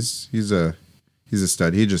Bakhtiari. He's a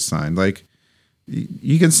stud. He just signed. Like,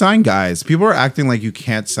 you can sign guys. People are acting like you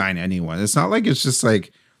can't sign anyone. It's not like it's just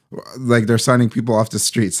like they're signing people off the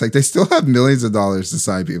streets. Like, they still have millions of dollars to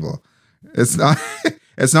sign people. It's not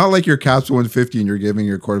like your cap's 150 and you're giving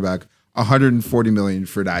your quarterback 140 million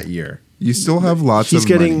for that year. You still have lots of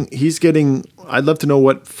money. He's getting. I'd love to know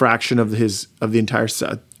what fraction of the entire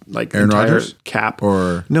Aaron Rodgers? cap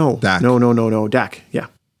Or no Dak? No Dak. Yeah.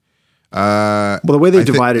 Well, the way they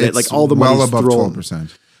divided it, like all the money's above thrown.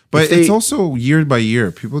 12%. But it's also year by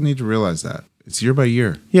year. People need to realize that it's year by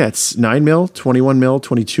year. Yeah, it's 9 mil, 21 mil,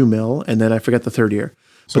 22 mil, and then I forget the third year.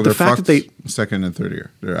 So but the fact that they second and third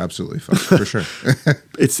year, they're absolutely fucked for sure.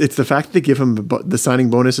 it's the fact that they give him the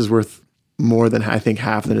signing bonus is worth more than I think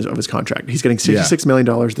half of his contract. He's getting $66 million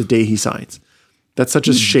the day he signs. That's such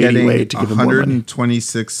a shady way to give him more money.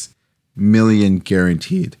 $126 million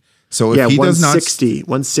guaranteed. So if he does not 160 if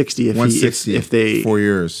 160 if they 4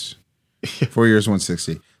 years. 4 years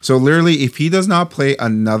 160. So literally if he does not play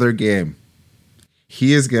another game,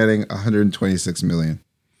 he is getting 126 million.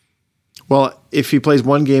 Well, if he plays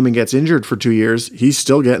one game and gets injured for 2 years, he's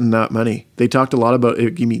still getting that money. They talked a lot about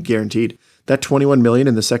it being guaranteed. That 21 million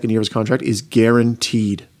in the second year of his contract is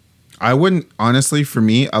guaranteed. I wouldn't, honestly, for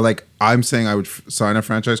me, I'm saying I would sign a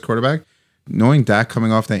franchise quarterback. Knowing Dak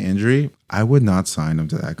coming off that injury, I would not sign him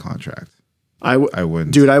to that contract. I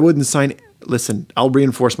wouldn't. Dude, I wouldn't sign. Listen, I'll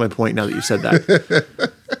reinforce my point now that you said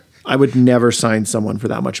that. I would never sign someone for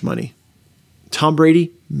that much money. Tom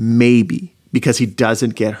Brady, maybe, because he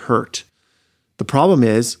doesn't get hurt. The problem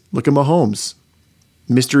is, look at Mahomes.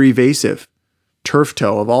 Mr. Evasive. Turf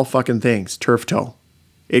toe of all fucking things. Turf toe.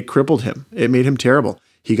 It crippled him. It made him terrible.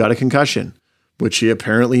 He got a concussion, which he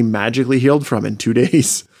apparently magically healed from in 2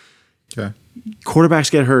 days. Okay.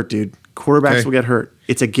 Quarterbacks get hurt, dude. Quarterbacks will get hurt.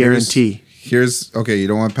 It's a guarantee. Here's okay, you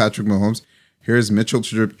don't want Patrick Mahomes. Here's Mitchell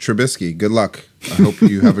Trubisky. Good luck. I hope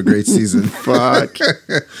you have a great season. Fuck.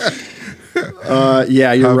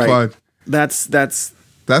 Yeah, you're right. Fun. That's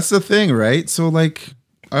the thing, right? So like,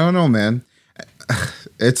 I don't know, man.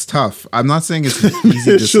 It's tough. I'm not saying it's an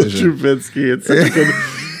easy Mitchell decision. Trubisky. It's such a good.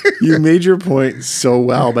 You made your point so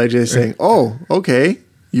well by just saying, "Oh, okay,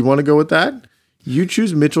 you want to go with that? You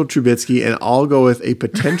choose Mitchell Trubisky, and I'll go with a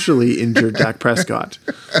potentially injured Dak Prescott."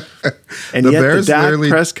 And yet, the Dak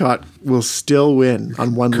Prescott will still win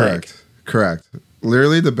on one leg. Correct.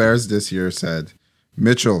 Literally, the Bears this year said,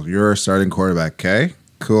 "Mitchell, you're our starting quarterback." Okay,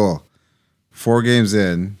 cool. 4 games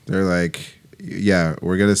in, they're like, "Yeah,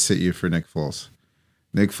 we're gonna sit you for Nick Foles."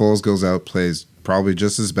 Nick Foles goes out, plays probably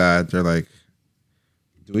just as bad. They're like,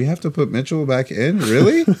 "Do we have to put Mitchell back in?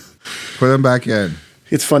 Really? Put him back in."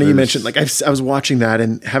 It's funny you mentioned, like, I was watching that,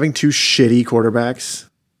 and having 2 shitty quarterbacks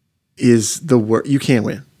is the worst. You can't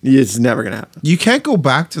win. It's never going to happen. You can't go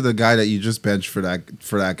back to the guy that you just benched for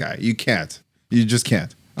that guy. You can't. You just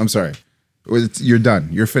can't. I'm sorry. You're done.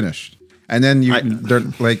 You're finished. And then they're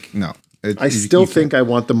like, no. I still think I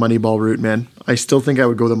want the Moneyball route, man. I still think I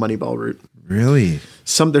would go the Moneyball route. Really?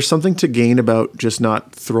 There's something to gain about just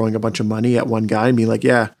not throwing a bunch of money at one guy and being like,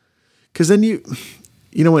 yeah. Because then you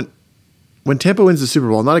know, when Tampa wins the Super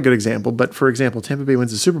Bowl, not a good example, but for example, Tampa Bay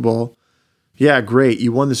wins the Super Bowl. Yeah, great.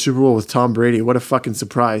 You won the Super Bowl with Tom Brady. What a fucking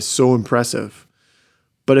surprise. So impressive.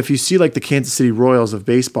 But if you see like the Kansas City Royals of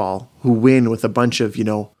baseball who win with a bunch of,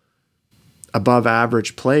 above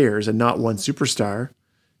average players and not one superstar,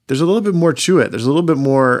 there's a little bit more to it. There's a little bit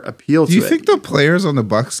more appeal to it. Do you think the players on the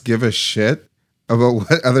Bucs give a shit about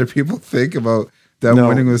what other people think about them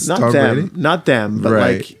winning with Tom Brady? Not them, but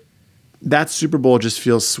right. Like that Super Bowl just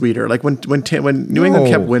feels sweeter. Like when New England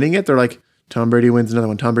kept winning it, they're like, Tom Brady wins another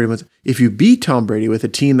one. Tom Brady wins. If you beat Tom Brady with a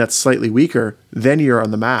team that's slightly weaker, then you're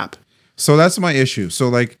on the map. So that's my issue. So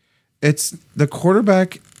like, it's the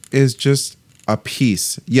quarterback is just a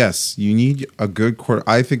piece. Yes, you need a good quarter.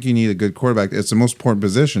 I think you need a good quarterback. It's the most important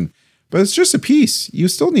position, but it's just a piece. You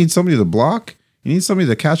still need somebody to block. You need somebody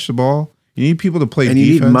to catch the ball. You need people to play and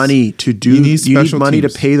defense. You need money to do. You need money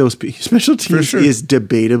teams to pay those. Special teams sure. is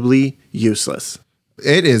debatably useless.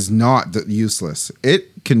 It is not useless.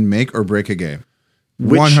 It can make or break a game.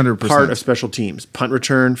 Which 100%. Part of special teams? Punt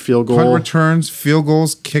return, field goal. Punt returns, field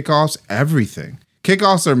goals, kickoffs, everything.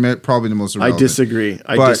 Kickoffs are probably the most irrelevant.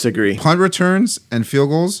 I disagree. Punt returns and field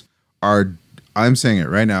goals are, I'm saying it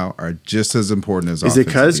right now, are just as important as offense. Is it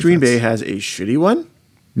because Green Bay has a shitty one?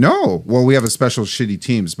 No. Well, we have a special shitty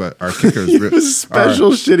teams, but our kickers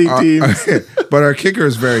shitty teams. But our kicker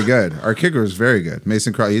is very good. Our kicker is very good.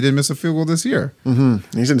 Mason Crosby. He didn't miss a field goal this year.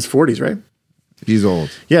 Mm-hmm. He's in his 40s, right? He's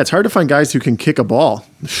old. Yeah, it's hard to find guys who can kick a ball.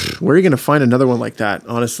 Where are you going to find another one like that?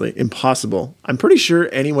 Honestly, impossible. I'm pretty sure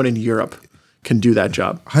anyone in Europe can do that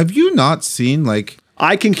job. Have you not seen like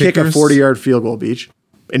I can kick a 40-yard field goal, Beach,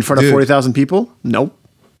 in front of 40,000 people? Nope.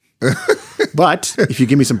 But if you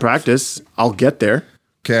give me some practice, I'll get there.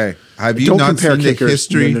 Okay. Have you not seen the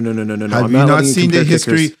history? No. Have you not seen the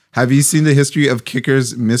history? Have you seen the history of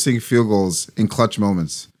kickers missing field goals in clutch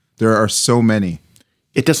moments? There are so many.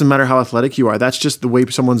 It doesn't matter how athletic you are. That's just the way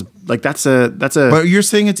someone's like. That's a. But you're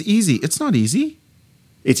saying it's easy. It's not easy.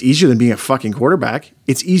 It's easier than being a fucking quarterback.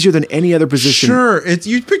 It's easier than any other position. Sure.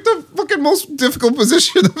 You picked the fucking most difficult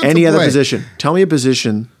position. Any other position. Tell me a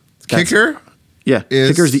position. Kicker. Yeah,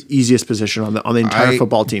 kicker is the easiest position on the entire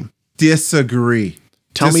football team. Disagree.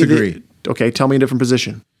 Tell me a different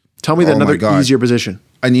position. Tell me another easier position.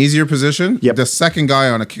 An easier position? Yep. The second guy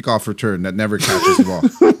on a kickoff return that never catches the ball.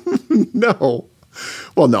 No.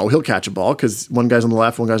 Well, no, he'll catch a ball because one guy's on the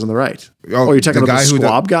left, one guy's on the right. Oh, you're talking about the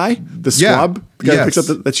squab guy? The squab guy that picks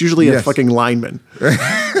up that's usually a fucking lineman.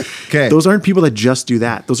 Okay. Those aren't people that just do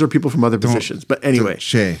that. Those are people from other positions. But anyway,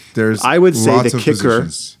 Shay, there's I would say lots the of kicker.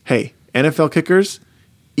 positions. Hey, NFL kickers,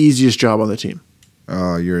 easiest job on the team,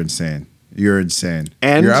 Oh, you're insane. You're insane.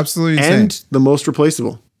 and You're absolutely insane. and the most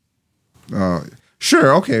replaceable.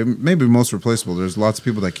 Sure, okay, maybe most replaceable. There's lots of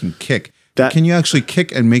people that can kick. That- Can you actually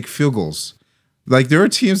kick and make field goals? Like there are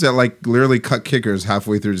teams that like literally cut kickers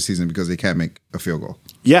halfway through the season because they can't make a field goal.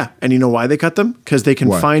 Yeah, and you know why they cut them? Because they can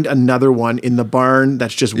Why? find another one in the barn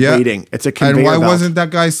that's just Yeah. waiting. It's a conveyor And why belt. wasn't that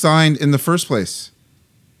guy signed in the first place?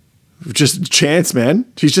 Just chance, man?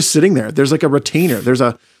 He's just sitting there. There's like a retainer. There's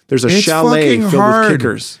a It's chalet fucking filled hard. with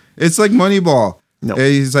kickers. It's like Moneyball. No.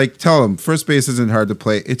 He's like, tell him first base isn't hard to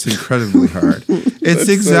play. It's incredibly hard. It's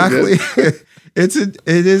so exactly. It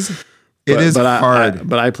is hard.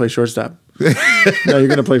 But I play shortstop. No, you're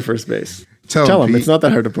gonna play first base. Tell Tell him, him Pete. it's not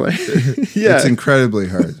that hard to play. Yeah, It's incredibly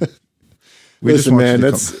hard. We listen, want you man.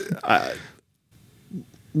 to That's come.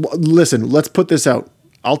 listen. Let's put this out.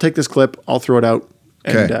 I'll take this clip. I'll throw it out,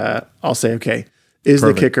 and Okay. I'll say, okay, is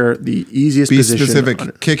Perfect. the kicker the easiest Be position?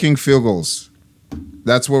 specific. Kicking field goals.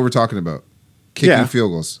 That's what we're talking about. Kicking Yeah.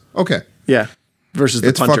 field goals. Okay. Yeah, versus the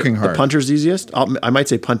It's punter. fucking hard. The punter's easiest. I might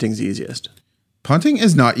say punting's easiest. Punting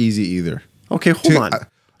is not easy either. Okay, hold on.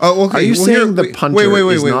 Oh, okay. Are you saying the punter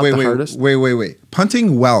is not the hardest? Wait.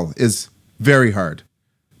 Punting well is very hard.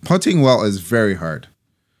 Punting well is very hard.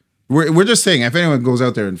 We're just saying if anyone goes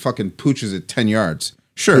out there and fucking pooches it 10 yards,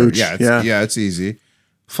 sure, Pooch, yeah, it's easy.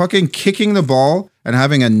 Fucking kicking the ball and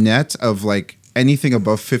having a net of like anything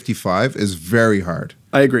above 55 is very hard.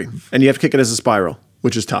 I agree, and you have to kick it as a spiral,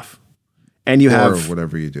 which is tough. And you Or have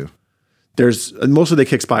whatever you do. there's mostly they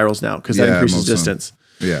kick spirals now because that Yeah, increases most of them. distance.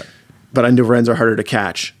 Yeah. But end over ends are harder to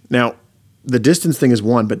catch. Now, the distance thing is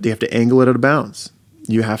one, but they have to angle it out of bounds.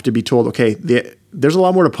 You have to be told, okay, there's a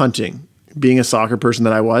lot more to punting. Being a soccer person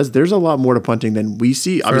that I was, there's a lot more to punting than we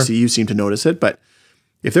see. Obviously, you seem to notice it, but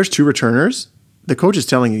if there's two returners, the coach is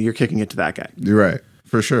telling you you're kicking it to that guy. You're right.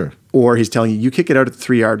 For sure. Or he's telling you, you kick it out at the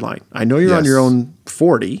 3-yard line. I know you're on Yes. your own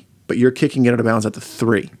 40, but you're kicking it out of bounds at the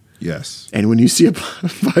 3. Yes. And when you see a,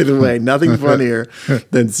 by the way, nothing funnier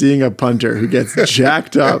than seeing a punter who gets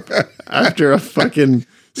jacked up after a fucking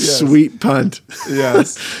sweet punt.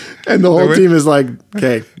 Yes. And the whole team is like,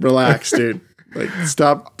 okay, relax, dude. Like,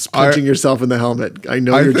 stop punching yourself in the helmet. I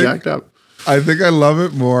know you're jacked up. I think I love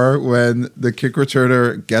it more when the kick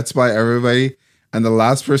returner gets by everybody and the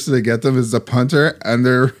last person to get them is the punter and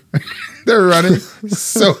they're running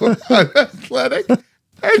so unathletic.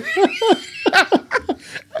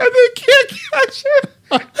 And they can't catch him.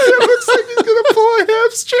 And it looks like he's going to pull a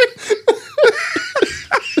hamstring.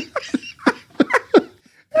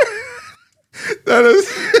 That is.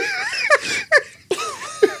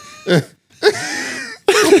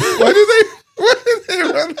 Why do they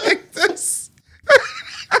run like this?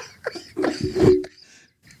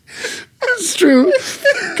 It's true.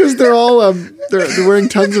 Because they're all they're wearing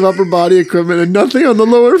tons of upper body equipment and nothing on the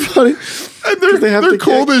lower body. And to they're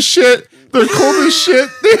cold kick. as shit. They're cold as shit.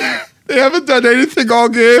 They haven't done anything all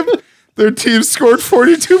game. Their team scored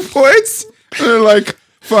 42 points. And they're like,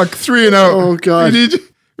 fuck, 3 and out. Oh, God.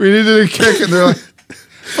 We needed a kick. And they're like,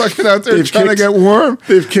 fucking out there trying to get warm.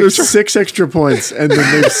 They've kicked 6 extra points and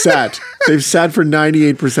then they've sat. They've sat for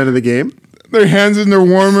 98% of the game. Their hands in their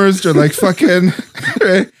warmers. They're like fucking,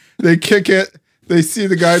 they kick it. They see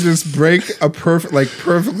the guy just break perfectly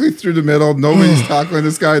through the middle. Nobody's tackling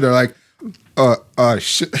this guy. They're like,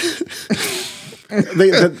 shit.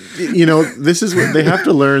 This is what they have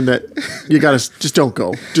to learn, that you got to just don't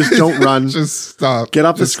go. Just don't run. Just stop. Get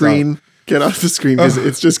off the Just screen. stop. Get off the screen because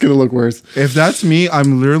it's just going to look worse. If that's me,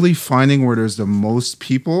 I'm literally finding where there's the most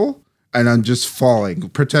people and I'm just falling,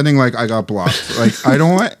 pretending like I got blocked. Like, I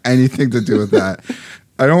don't want anything to do with that.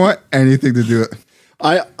 I don't want anything to do with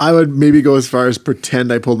I would maybe go as far as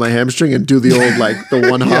pretend I pulled my hamstring and do the old, like, the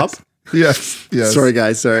one hop. Yes. Sorry,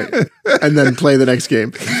 guys. Sorry. And then play the next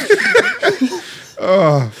game.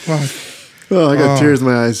 Oh, fuck. Oh, I got tears in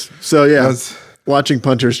my eyes. So, yeah, That's- watching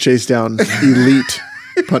punters chase down elite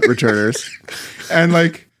punt returners. And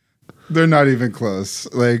like, they're not even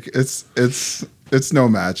close. Like, it's no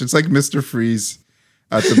match. It's like Mr. Freeze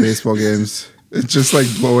at the baseball games. It's just like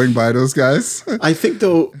blowing by those guys. I think,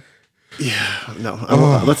 though,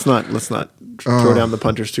 let's not throw down the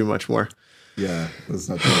punters too much more. Yeah, let's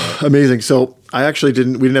not do that. Amazing. So we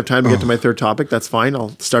didn't have time to get to my third topic. That's fine.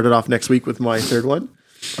 I'll start it off next week with my third one.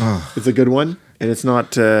 It's a good one, and it's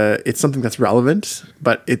not. It's something that's relevant,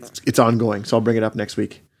 but it's ongoing. So I'll bring it up next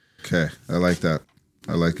week. Okay, I like that.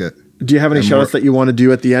 I like it. Do you have any And shout outs that you want to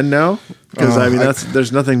do at the end now? Because Oh,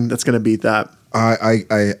 there's nothing that's going to beat that.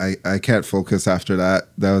 I can't focus after that.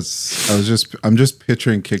 I'm just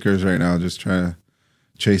picturing kickers right now, just trying to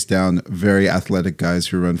chase down very athletic guys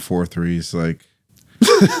who run 4.3s. Like,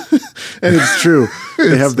 and it's true.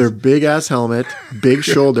 They have their big ass helmet, big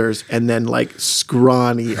shoulders, and then like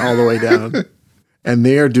scrawny all the way down. And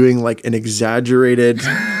they are doing like an exaggerated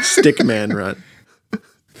stickman run.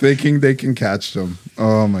 Thinking they can catch them.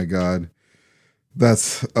 Oh my God.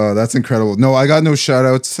 That's incredible. No, I got no shout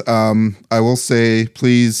outs. I will say,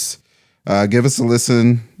 please give us a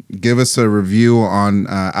listen, give us a review on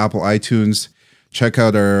Apple iTunes. Check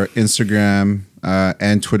out our Instagram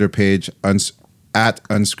and Twitter page at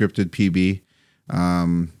unscriptedpb.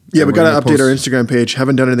 Yeah, we got to update our Instagram page.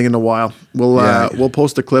 Haven't done anything in a while. We'll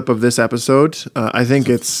post a clip of this episode. I think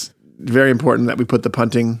it's very important that we put the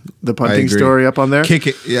punting story up on there. Kick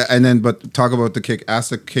it, yeah, and then but talk about the kick. Ask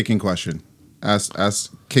the kicking question.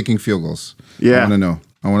 Ask kicking field goals. Yeah,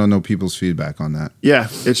 I want to know people's feedback on that. Yeah,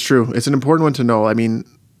 it's true. It's an important one to know. I mean,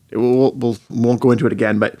 we won't go into it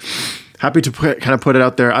again, but happy to put it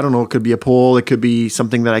out there. I don't know. It could be a poll. It could be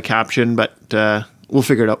something that I caption, but we'll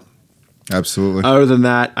figure it out. Absolutely. Other than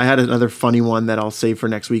that, I had another funny one that I'll save for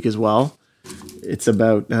next week as well. It's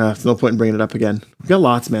about, there's no point in bringing it up again. We've got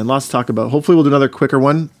lots to talk about. Hopefully we'll do another quicker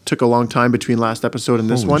one. Took a long time between last episode and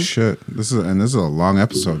this one. Holy shit. This is a long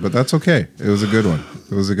episode, but that's okay. It was a good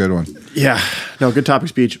one. Yeah. No, good topic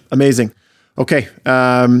speech. Amazing. Okay.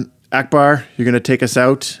 Akbar, you're going to take us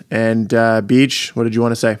out. And Beach, what did you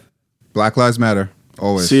want to say? Black Lives Matter.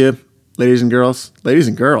 Always. See you, ladies and girls. Ladies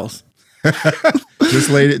and girls. just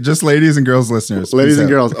ladies and girls listeners. Ladies and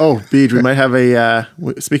girls. Oh, Beej, we might have a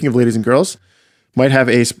speaking of ladies and girls, might have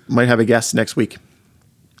a guest next week.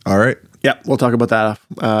 All right. Yeah, we'll talk about that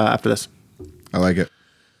after this. I like it.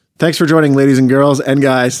 Thanks for joining, ladies and girls and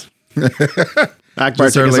guys.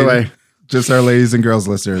 Akbar, take us away. Just our ladies and girls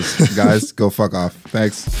listeners. Guys, go fuck off.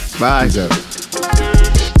 Thanks. Bye. Peace out.